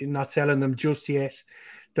them not selling them just yet.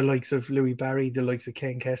 The likes of Louis Barry, the likes of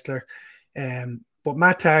Ken Kessler. But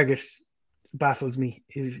Matt Targett baffles me.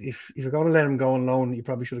 If you're going to let him go on loan, you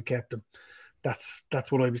probably should have kept him.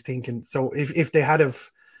 That's what I was thinking. So if they had have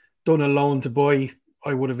done a loan to buy,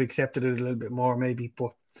 I would have accepted it a little bit more maybe.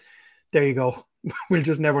 But there you go. We'll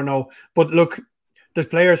just never know. But look, there's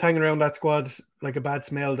players hanging around that squad like a bad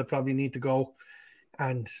smell that probably need to go.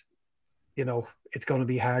 And, you know, it's going to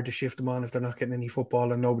be hard to shift them on if they're not getting any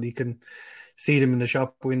football and nobody can see them in the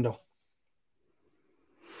shop window.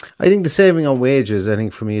 I think the saving on wages, I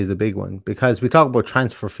think for me is the big one, because we talk about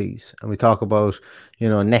transfer fees and we talk about, you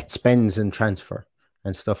know, net spends and transfer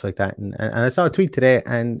and stuff like that. And I saw a tweet today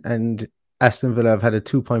and Aston Villa have had a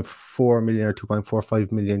 2.4 million or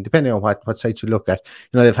 2.45 million, depending on what site you look at.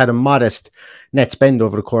 You know, they've had a modest net spend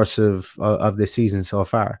over the course of this season so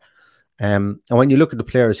far. And when you look at the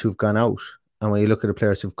players who've gone out, and when you look at the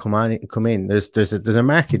players who've come in, there's a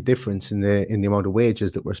marked difference in the amount of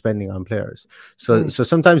wages that we're spending on players. So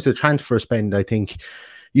sometimes the transfer spend, I think,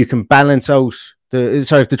 you can balance out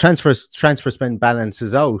if the transfer spend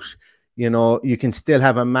balances out, you know, you can still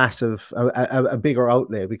have a bigger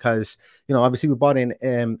outlay, because, you know, obviously we bought in,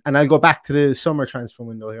 and I'll go back to the summer transfer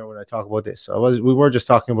window here when I talk about this. We were just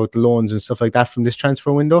talking about the loans and stuff like that from this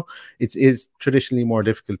transfer window. It is traditionally more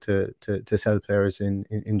difficult to sell players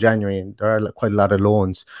in January, and there are quite a lot of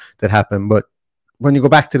loans that happen. But when you go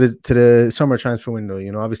back to the summer transfer window,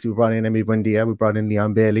 you know, obviously we brought in Emi Buendia, we brought in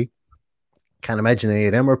Leon Bailey. Can't imagine any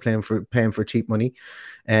of them were paying for cheap money.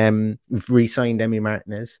 We've re-signed Emi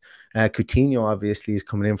Martinez. Coutinho obviously is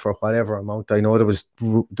coming in for whatever amount. I know there was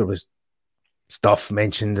stuff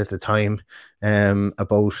mentioned at the time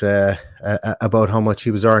about how much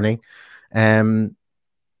he was earning.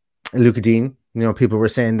 Luca Dean, you know, people were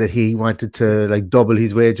saying that he wanted to like double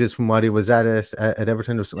his wages from what he was at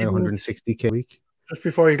Everton, or something like 160k a week. Just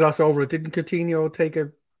before you gloss over it, didn't Coutinho take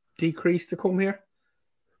a decrease to come here?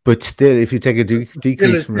 But still, if you take a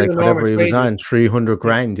decrease from like whatever he was on, 300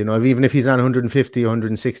 grand, you know, even if he's on 150,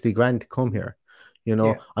 160 grand to come here, you know,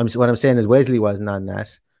 yeah. What I'm saying is Wesley wasn't on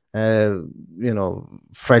that. You know,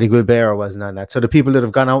 Freddie Guilbert wasn't on that. So the people that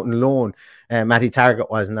have gone out on loan, Matty Targett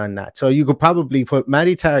wasn't on that. So you could probably put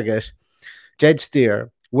Matty Targett, Jed Steer,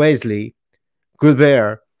 Wesley,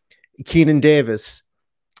 Guilbert, Keenan Davis,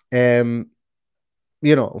 you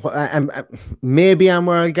know, maybe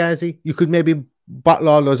Anwar El Ghazi. You could maybe bottle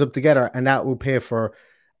all those up together, and that will pay for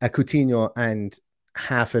a Coutinho and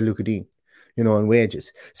half a Luca Dean, you know, in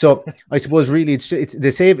wages. So I suppose really it's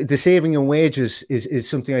the saving in wages is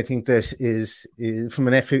something I think that is from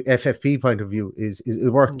an FFP point of view is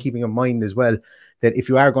worth keeping in mind as well, that if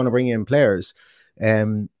you are going to bring in players,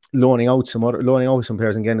 loaning out some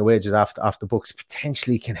players and getting the wages off the books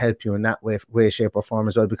potentially can help you in that way, shape or form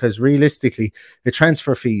as well, because realistically the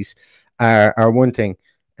transfer fees are one thing.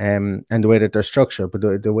 And the way that they're structured, but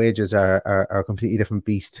the wages are a completely different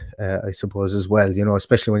beast, I suppose, as well. You know,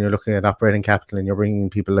 especially when you're looking at operating capital and you're bringing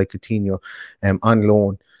people like Coutinho on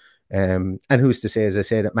loan. And who's to say, as I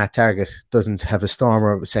say, that Matt Targett doesn't have a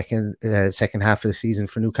stormer of a second half of the season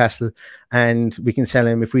for Newcastle, and we can sell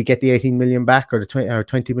him if we get the 18 million back, or the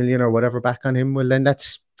 20 million or whatever back on him. Well, then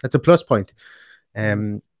that's a plus point.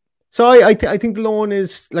 So I think loan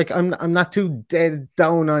is like, I'm not too dead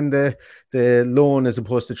down on the loan as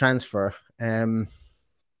opposed to transfer,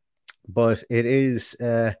 but it is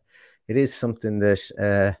something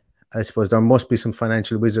that I suppose there must be some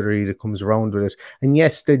financial wizardry that comes around with it. And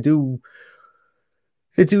yes, they do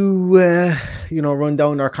you know, run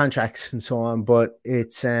down their contracts and so on, but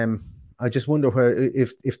it's I just wonder where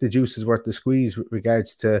if the juice is worth the squeeze with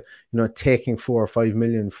regards to, you know, taking 4 or 5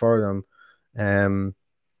 million for them.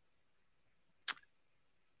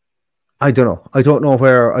 I don't know. I don't know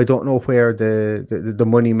where the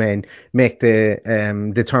money men make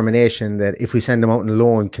the determination that if we send them out on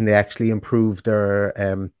loan, can they actually improve their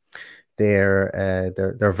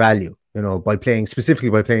value? You know, specifically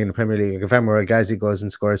by playing in the Premier League. Like if Anwar El Ghazi goes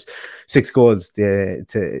and scores 6 goals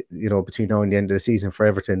between now and the end of the season for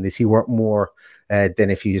Everton, is he worth more than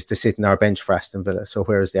if he used to sit in our bench for Aston Villa? So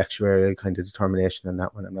where is the actuarial kind of determination on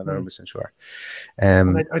that one? I'm not 100% sure. I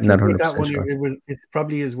think with that one, sure. It's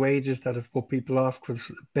probably his wages that have put people off,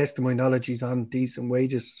 because best of my knowledge, he's on decent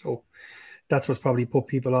wages. So that's what's probably put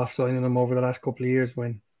people off signing him over the last couple of years,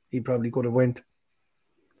 when he probably could have went.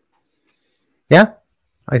 Yeah.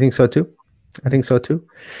 I think so too. Talking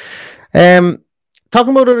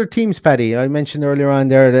about other teams, Paddy, I mentioned earlier on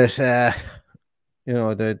there that you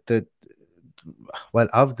know, of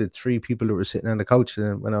the 3 people who were sitting on the couch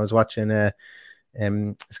when I was watching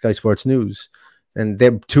Sky Sports News, and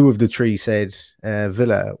two of the three said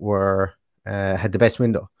Villa were had the best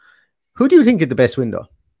window. Who do you think had the best window?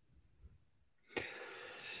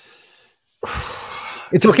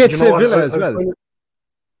 It's okay to say Villa as well.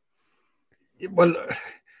 Well,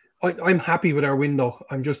 I'm happy with our window.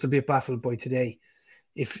 I'm just a bit baffled by today.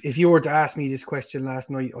 If you were to ask me this question last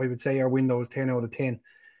night, I would say our window is 10 out of 10.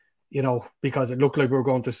 Because it looked like we were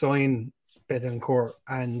going to sign Betancourt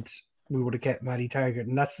and we would have kept Matty Targett.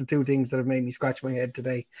 And that's the two things that have made me scratch my head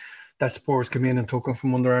today. That Spurs come in and took him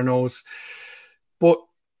from under our nose. But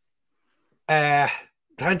to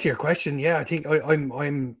answer your question, yeah, I think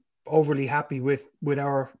I'm overly happy with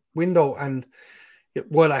our window. And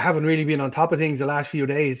while I haven't really been on top of things the last few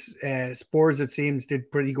days, Spurs, it seems,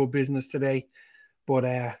 did pretty good business today.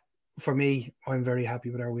 But for me, I'm very happy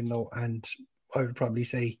with our window, and I would probably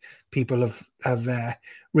say people have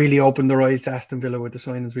really opened their eyes to Aston Villa with the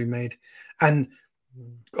signings we made. And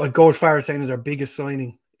I'd go as far as saying as our biggest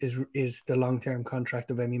signing is the long-term contract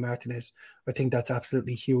of Emi Martinez. I think that's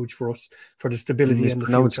absolutely huge for us, for the stability and the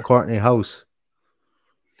future. Courtney House.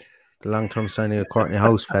 The long-term signing of Courtney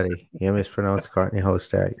House, Paddy. You mispronounced Courtney House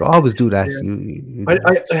there. You always do that.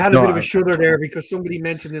 Yeah. I had a bit of a shudder there because somebody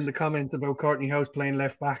mentioned in the comments about Courtney House playing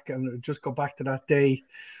left back, and just go back to that day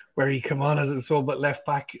where he came on as a sub at left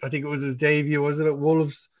back. I think it was his debut, was it, at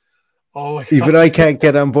Wolves? Oh, even I can't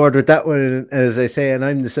get on board with that one, as I say, and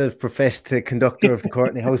I'm the self-professed conductor of the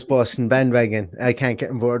Courtney House Boston bandwagon. I can't get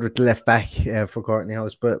on board with the left back for Courtney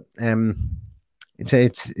House, but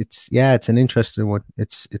it's an interesting one.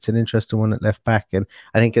 It's an interesting one at left back, and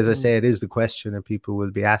I think, as I say, it is the question that people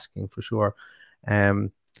will be asking for sure.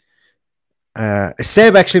 Seb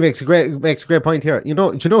actually makes a great point here. Do you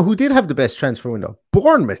know who did have the best transfer window?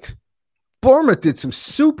 Bournemouth. Bournemouth did some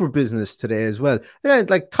super business today as well. Yeah,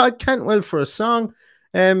 like Todd Cantwell for a song,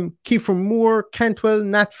 Kiefer Moore, Cantwell,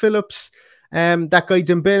 Nat Phillips, that guy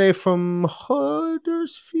Dembele from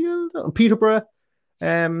Huddersfield, Peterborough.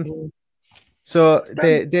 So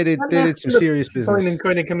they did some serious business. And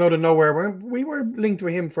kind of came out of nowhere. We were linked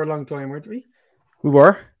with him for a long time, weren't we? We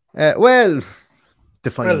were.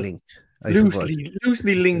 Define linked.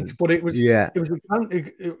 Loosely linked, but it was. Yeah.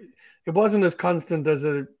 It wasn't as constant as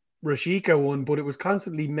a Rashica one, but it was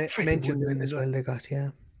constantly mentioned as well. They got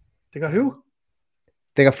They got who?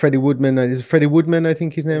 They got Freddie Woodman. Is it Freddie Woodman? I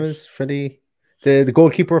think his name is Freddie, the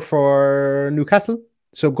goalkeeper for Newcastle.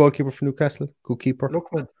 Sub goalkeeper for Newcastle. Goalkeeper.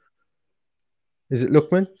 Lookman. Is it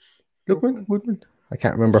Lookman? Woodman? I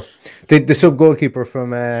can't remember. The sub goalkeeper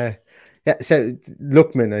from Lookman,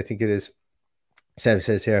 I think it is. Seb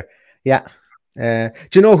says here. Yeah. Do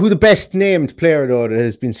you know who the best named player though that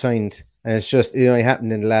has been signed? And it's just it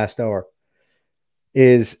happened in the last hour.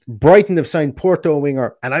 Is Brighton have signed Porto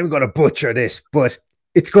winger, and I'm going to butcher this, but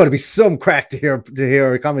it's going to be some crack to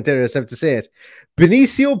hear commentators have to say it.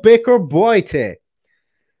 Benicio Baker Boite.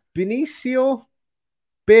 Benicio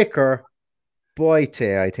Baker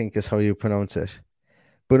Boite, I think is how you pronounce it.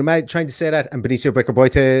 But am I trying to say that? And Benicio Baker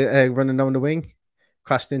Boite running down the wing,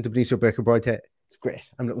 crossed into Benicio Baker Boite. It's great.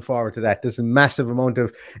 I'm looking forward to that. There's a massive amount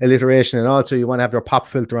of alliteration, and also you want to have your pop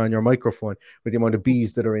filter on your microphone with the amount of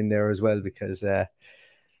B's that are in there as well, because I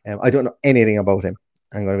don't know anything about him,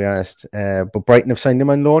 I'm going to be honest. But Brighton have signed him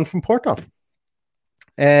on loan from Porto.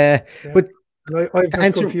 But I've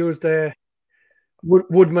just confused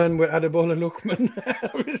Woodman with Adebola Lookman,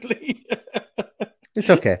 obviously. It's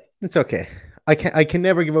okay. I can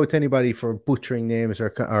never give out to anybody for butchering names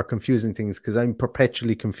or confusing things, because I'm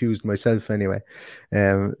perpetually confused myself anyway.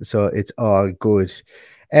 So it's all good.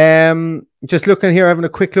 Just looking here, having a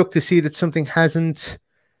quick look to see that something hasn't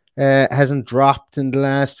dropped in the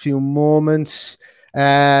last few moments.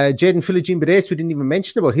 Jaden Philogene-Bidace, we didn't even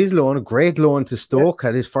mention about his loan. A great loan to Stoke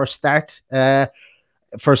at his first start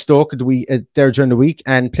for Stoke there during the week,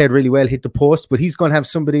 and played really well, hit the post. But he's going to have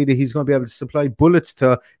somebody that he's going to be able to supply bullets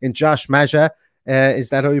to in Josh Maja. Is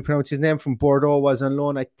that how you pronounce his name? From Bordeaux, was on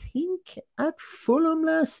loan, I think, at Fulham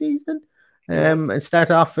last season. And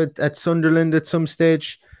start off at Sunderland at some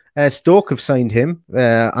stage. Stoke have signed him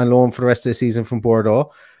on loan for the rest of the season from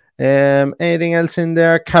Bordeaux. Anything else in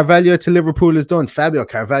there? Carvalho to Liverpool is done. Fabio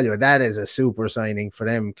Carvalho, that is a super signing for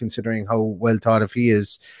them, considering how well thought of he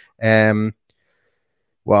is.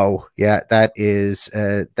 Wow, yeah, that is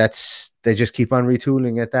they just keep on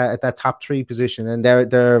retooling at that top three position, and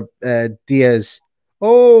they're Diaz.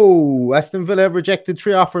 Oh, Aston Villa have rejected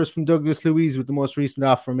 3 offers from Douglas Luiz, with the most recent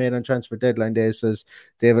offer made on transfer deadline day, says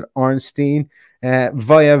David Ornstein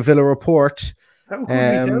via Villa Report. How could we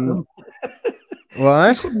sell him?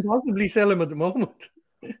 What? We couldn't possibly sell him at the moment.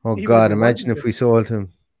 Oh God, imagine if we sold him.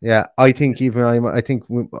 Yeah, I think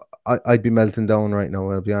I'd be melting down right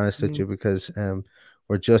now. I'll be honest with you, because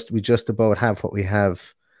we just about have what we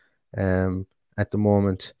have at the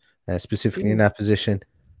moment, specifically in that position.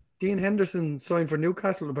 Dean Henderson signed for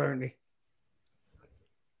Newcastle apparently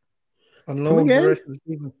on loan for the rest of the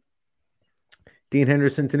season. Dean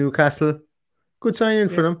Henderson to Newcastle, good signing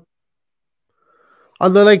for them.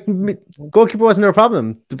 Although, like, goalkeeper wasn't their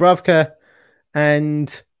problem. Dubravka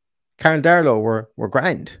and Carl Darlow were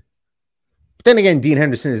grand. But then again, Dean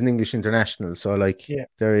Henderson is an English international, so like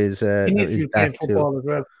there is that too. As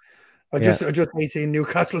well. I just hate seeing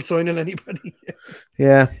Newcastle signing anybody.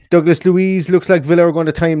 Yeah, Douglas Luiz looks like Villa are going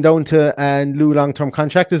to tie him down to and Lou long-term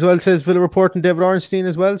contract as well, says Villa report, and David Ornstein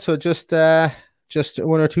as well. So just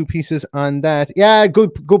one or two pieces on that. Yeah,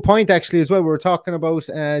 good point actually as well. We were talking about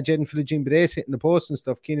Jadon Philogene-Bidet hitting the post and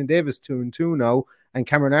stuff. Keenan Davis 2-2 now, and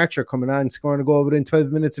Cameron Archer coming on scoring a goal within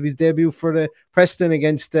 12 minutes of his debut for the Preston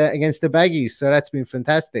against the Baggies. So that's been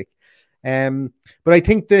fantastic. But I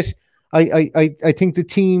think that I think the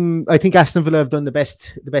team, I think Aston Villa have done the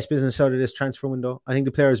best business out of this transfer window. I think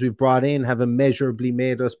the players we've brought in have immeasurably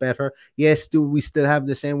made us better. Yes, do we still have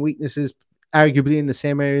the same weaknesses, arguably in the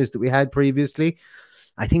same areas that we had previously?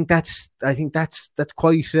 I think that's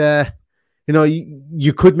quite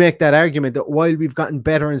you could make that argument that while we've gotten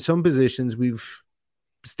better in some positions, we've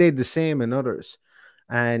stayed the same in others,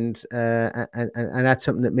 and that's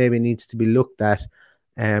something that maybe needs to be looked at.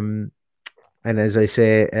 And as I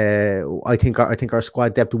say, I think our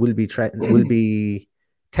squad depth will be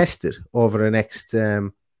tested over the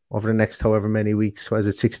next however many weeks. Was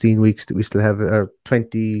it 16 weeks that we still have, or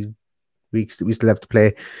 20 weeks that we still have to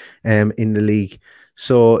play in the league?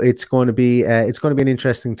 So it's going to be an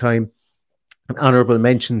interesting time. Honourable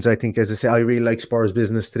mentions, I think, as I say, I really like Spurs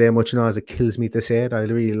business today. Much as it kills me to say it, I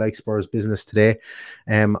really like Spurs business today.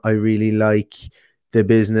 I really like the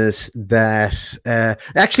business that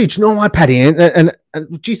actually, do you know what, Paddy? And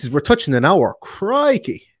Jesus, we're touching an hour.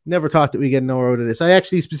 Crikey. Never thought that we get an hour out of this. I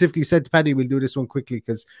actually specifically said to Paddy, we'll do this one quickly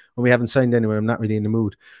because when we haven't signed anyone, I'm not really in the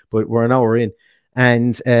mood. But we're an hour in.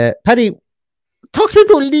 And Paddy, talk to me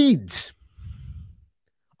about Leeds.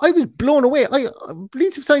 I was blown away.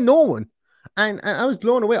 Leeds have signed no one. And I was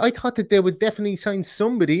blown away. I thought that they would definitely sign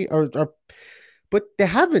somebody, but they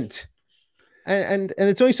haven't. And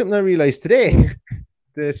it's only something I realized today.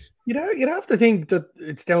 That you'd have to think that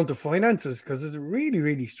it's down to finances, because it's really,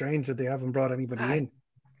 really strange that they haven't brought anybody in.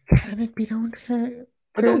 Can it be down to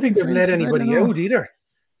I don't think they've let anybody out either.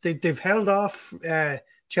 They've held off.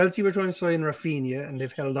 Chelsea were trying to sign Rafinha, and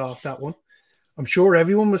they've held off that one. I'm sure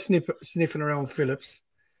everyone was sniffing around Phillips.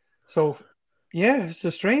 So, yeah, it's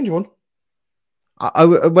a strange one.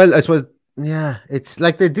 I suppose, yeah, it's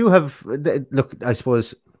like they do have. Look, I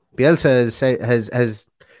suppose Bielsa has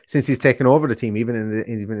since he's taken over the team, even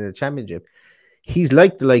in the championship, he's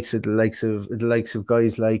like the likes of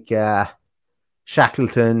guys like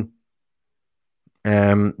Shackleton. He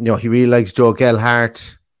really likes Joe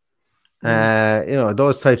Gelhardt.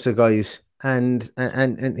 Those types of guys, and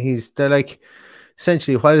they're like,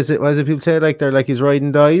 essentially, what is it people say, like they're like his ride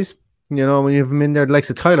and dies. When you have him in there, the likes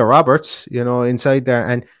of Tyler Roberts, inside there,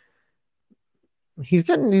 and he's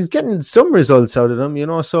getting some results out of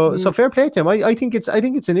them, So fair play to him. I think it's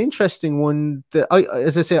an interesting one. That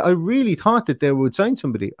as I say, I really thought that they would sign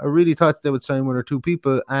somebody. I really thought they would sign one or two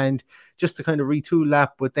people, and just to kind of retool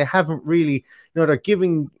that, but they haven't really. They're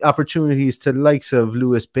giving opportunities to the likes of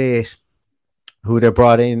Lewis Bate, who they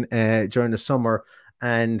brought in during the summer,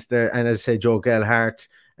 and as I say, Joe Gelhardt.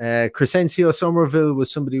 Crescencio Somerville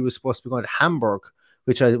was somebody who was supposed to be going to Hamburg,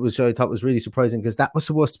 which I thought was really surprising, because that was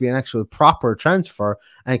supposed to be an actual proper transfer.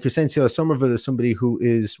 And Crescencio Somerville is somebody who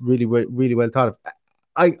is really, really well thought of.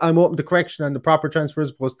 I'm open to correction on the proper transfer as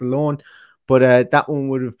opposed to loan, but that one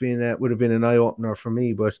would have been an eye opener for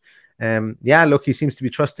me. But look, he seems to be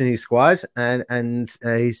trusting his squad, and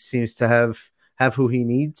he seems to have who he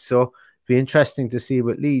needs. So it'd be interesting to see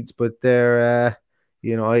what Leeds, but they're.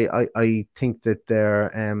 I think that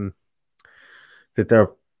they're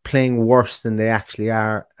playing worse than they actually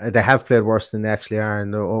are. They have played worse than they actually are in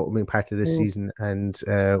the opening part of this season. And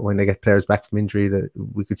when they get players back from injury, that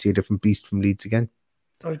we could see a different beast from Leeds again.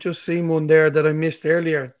 I've just seen one there that I missed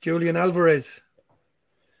earlier. Julian Alvarez.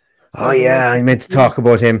 Oh yeah, I meant to talk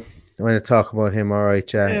about him. All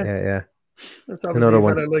right, yeah. That's another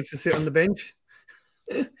one that likes to sit on the bench.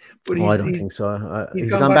 But I don't think so.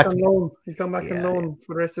 He's gone back on loan. He's gone back on loan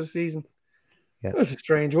for the rest of the season. Yeah, that's a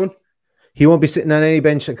strange one. He won't be sitting on any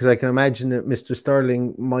bench, because I can imagine that Mr.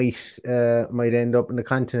 Sterling might end up in the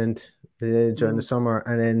continent during the summer,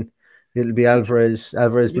 and then it'll be Alvarez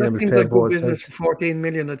being able to play both. Business for 14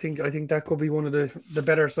 million. I think that could be one of the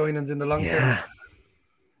better signings in the long term.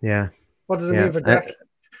 Yeah. What does it mean for Jack?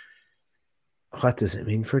 What does it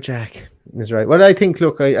mean for Jack? That's right. Well, I think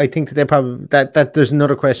I think that they probably that there's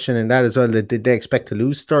another question in that as well. That did they expect to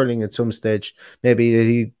lose Sterling at some stage? Maybe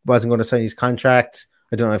he wasn't going to sign his contract.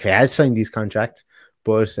 I don't know if he has signed his contract,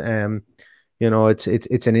 but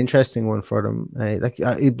it's an interesting one for them.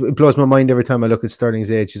 It blows my mind every time I look at Sterling's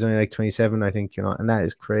age. He's only like 27, I think, and that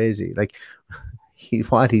is crazy. Like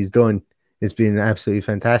what he's done has been absolutely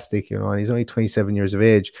fantastic, and he's only 27 years of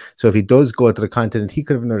age. So if he does go to the continent, he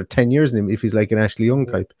could have another 10 years in him if he's like an Ashley Young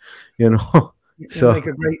type, So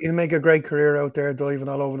he'll make a great career out there, diving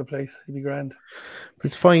all over the place. He'd be grand. But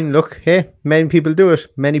it's fine. Look, hey, many people do it,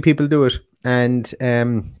 and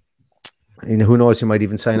who knows? He might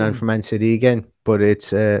even sign on for Man City again. But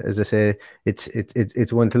it's as I say,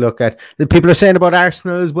 it's one to look at. The people are saying about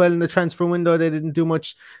Arsenal as well in the transfer window. They didn't do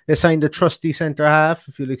much. They signed a trusty centre half,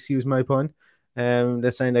 if you'll excuse my pun. They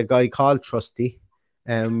signed a guy called Trusty.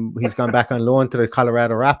 He's gone back on loan to the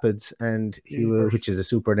Colorado Rapids, and which is a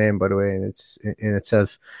super name, by the way, in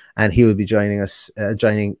itself. And he will be joining Arsenal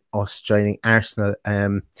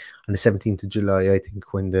on the 17th of July, I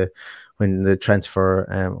think, when the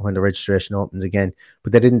transfer, when the registration opens again.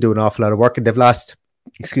 But they didn't do an awful lot of work, and they've lost,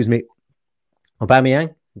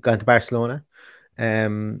 Aubameyang, gone to Barcelona.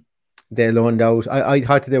 They loaned out. I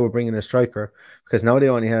thought that they were bringing a striker, because now they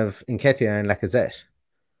only have Nketiah and Lacazette.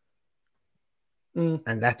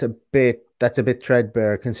 And that's a bit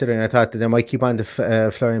threadbare, considering I thought that they might keep on to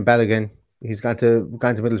Florian Balogun. He's gone to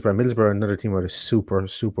Middlesbrough. Middlesbrough, another team with a super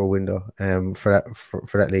window for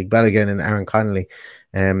that league. Balogun and Aaron Connolly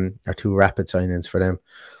are two rapid signings for them.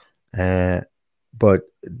 But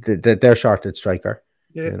they're shorted striker,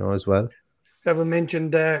 as well. Haven't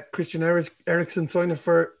mentioned Christian Eriksen signing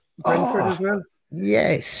for Brentford as well.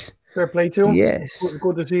 Yes. Fair play to him. Yes.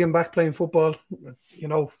 Good to see him back playing football.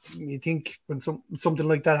 You think when something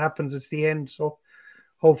like that happens, it's the end. So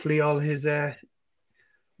hopefully all his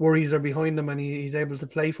worries are behind him and he's able to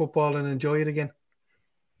play football and enjoy it again.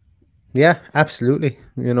 Yeah, absolutely.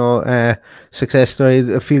 Success story,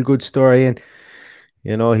 a feel-good story. And,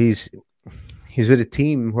 he's with a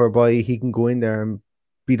team whereby he can go in there and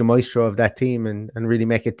be the maestro of that team and really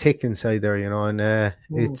make it tick inside there, and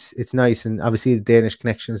it's nice. And obviously the Danish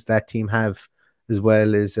connections that team have as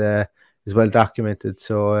well is well documented.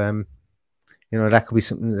 So that could be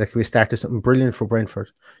something that could be a start to something brilliant for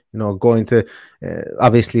Brentford. Going to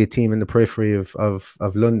obviously a team in the periphery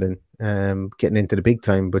of London, getting into the big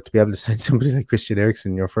time, but to be able to sign somebody like Christian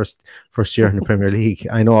Eriksen your first year in the Premier League,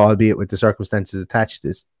 I know, albeit with the circumstances attached,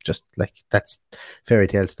 is just like, that's fairy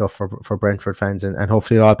tale stuff for Brentford fans, and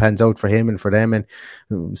hopefully it all pans out for him and for them,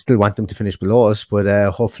 and still want them to finish below us,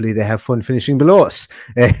 but hopefully they have fun finishing below us,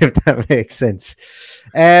 if that makes sense.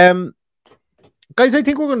 Guys, I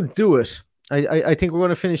think we're going to do it. I think we're going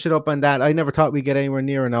to finish it up on that. I never thought we'd get anywhere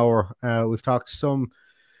near an hour. We've talked some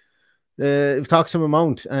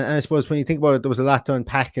amount, and I suppose when you think about it, there was a lot to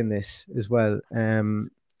unpack in this as well.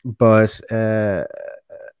 But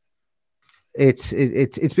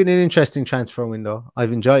it's been an interesting transfer window.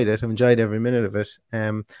 I've enjoyed it. I've enjoyed every minute of it.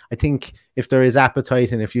 I think if there is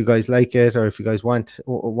appetite, and if you guys like it, or if you guys want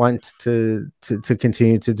to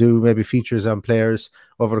continue to do maybe features on players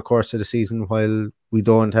over the course of the season while we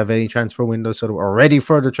don't have any transfer window, so that we're ready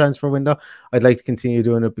for the transfer window, I'd like to continue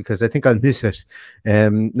doing it, because I think I'll miss it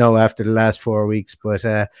now after the last 4 weeks.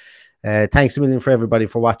 But thanks a million for everybody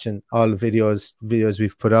for watching all the videos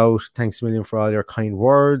we've put out. Thanks a million for all your kind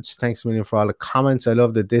words. Thanks a million for all the comments. I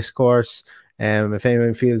love the discourse. If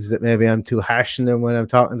anyone feels that maybe I'm too harsh on them when I'm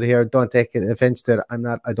talking to here, don't take offense to it.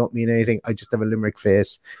 I don't mean anything. I just have a limerick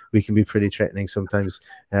face. We can be pretty threatening sometimes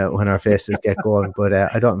when our faces get going, but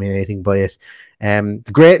I don't mean anything by it. The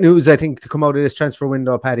great news, I think, to come out of this transfer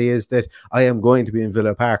window, Paddy, is that I am going to be in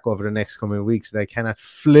Villa Park over the next coming weeks, and I cannot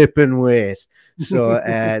flipping wait. So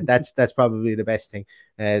that's probably the best thing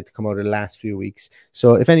to come out of the last few weeks.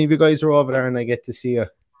 So if any of you guys are over there and I get to see you,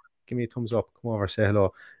 give me a thumbs up. Come over, say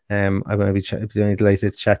hello. I'm going to be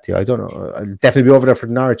delighted to chat to you. I don't know. I'll definitely be over there for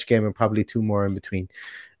the Norwich game, and probably 2 more in between.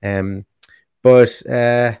 But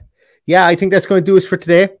I think that's going to do us for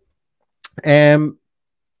today. Anything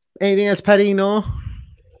else, Paddy? No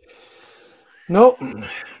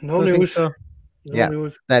news. So. No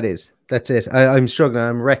news. That's it. I'm struggling.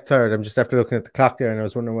 I'm wrecked tired. I'm just after looking at the clock there, and I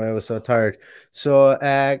was wondering why I was so tired. So,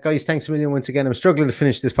 guys, thanks a million once again. I'm struggling to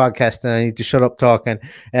finish this podcast, and I need to shut up talking.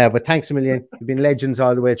 But thanks a million. You've been legends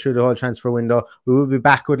all the way through the whole transfer window. We will be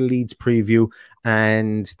back with a Leeds preview,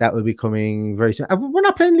 and that will be coming very soon. We're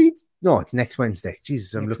not playing Leeds. No, it's next Wednesday.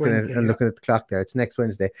 Jesus, I'm looking at the clock there. It's next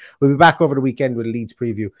Wednesday. We'll be back over the weekend with a Leeds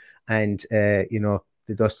preview, and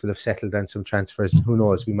the dust will have settled on some transfers, and who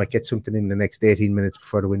knows, we might get something in the next 18 minutes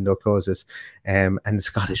before the window closes. And the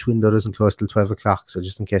Scottish window doesn't close till 12 o'clock, so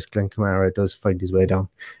just in case Glenn Kamara does find his way down,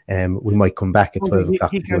 we might come back at 12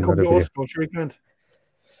 o'clock. He can't come to us, sure he can't.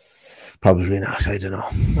 Probably not, I don't know.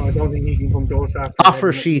 No, I don't think he can come to us after.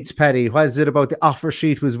 Offer sheets, Paddy. What is it about the offer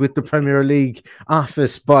sheet was with the Premier League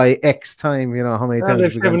office by X time? You know, how many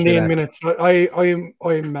times? 17 minutes.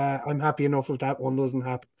 I'm happy enough if that one doesn't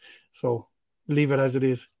happen. So leave it as it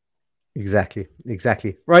is. Exactly.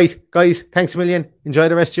 Right, guys, thanks a million. Enjoy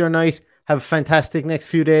the rest of your night. Have a fantastic next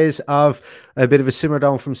few days of a bit of a simmer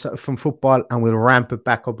down from football, and we'll ramp it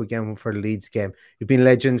back up again for the Leeds game. You've been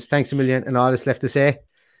legends. Thanks a million. And all that's left to say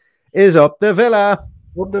is up the Villa.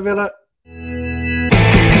 Up the Villa.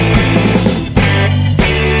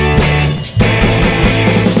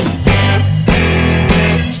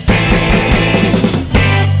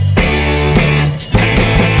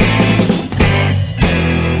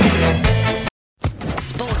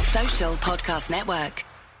 Sports Social Podcast Network.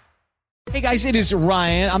 Hey guys, it is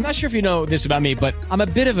Ryan. I'm not sure if you know this about me, but I'm a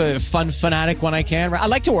bit of a fun fanatic when I can. I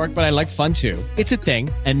like to work, but I like fun too. It's a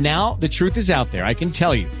thing. And now the truth is out there. I can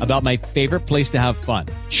tell you about my favorite place to have fun.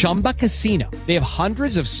 Chumba Casino. They have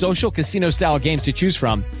hundreds of social casino style games to choose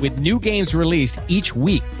from with new games released each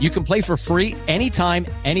week. You can play for free anytime,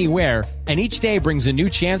 anywhere. And each day brings a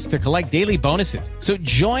new chance to collect daily bonuses. So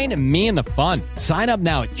join me in the fun. Sign up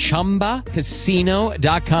now at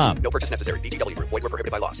ChumbaCasino.com. No purchase necessary. VGW Group. Void where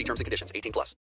prohibited by law. See terms and conditions. 18+.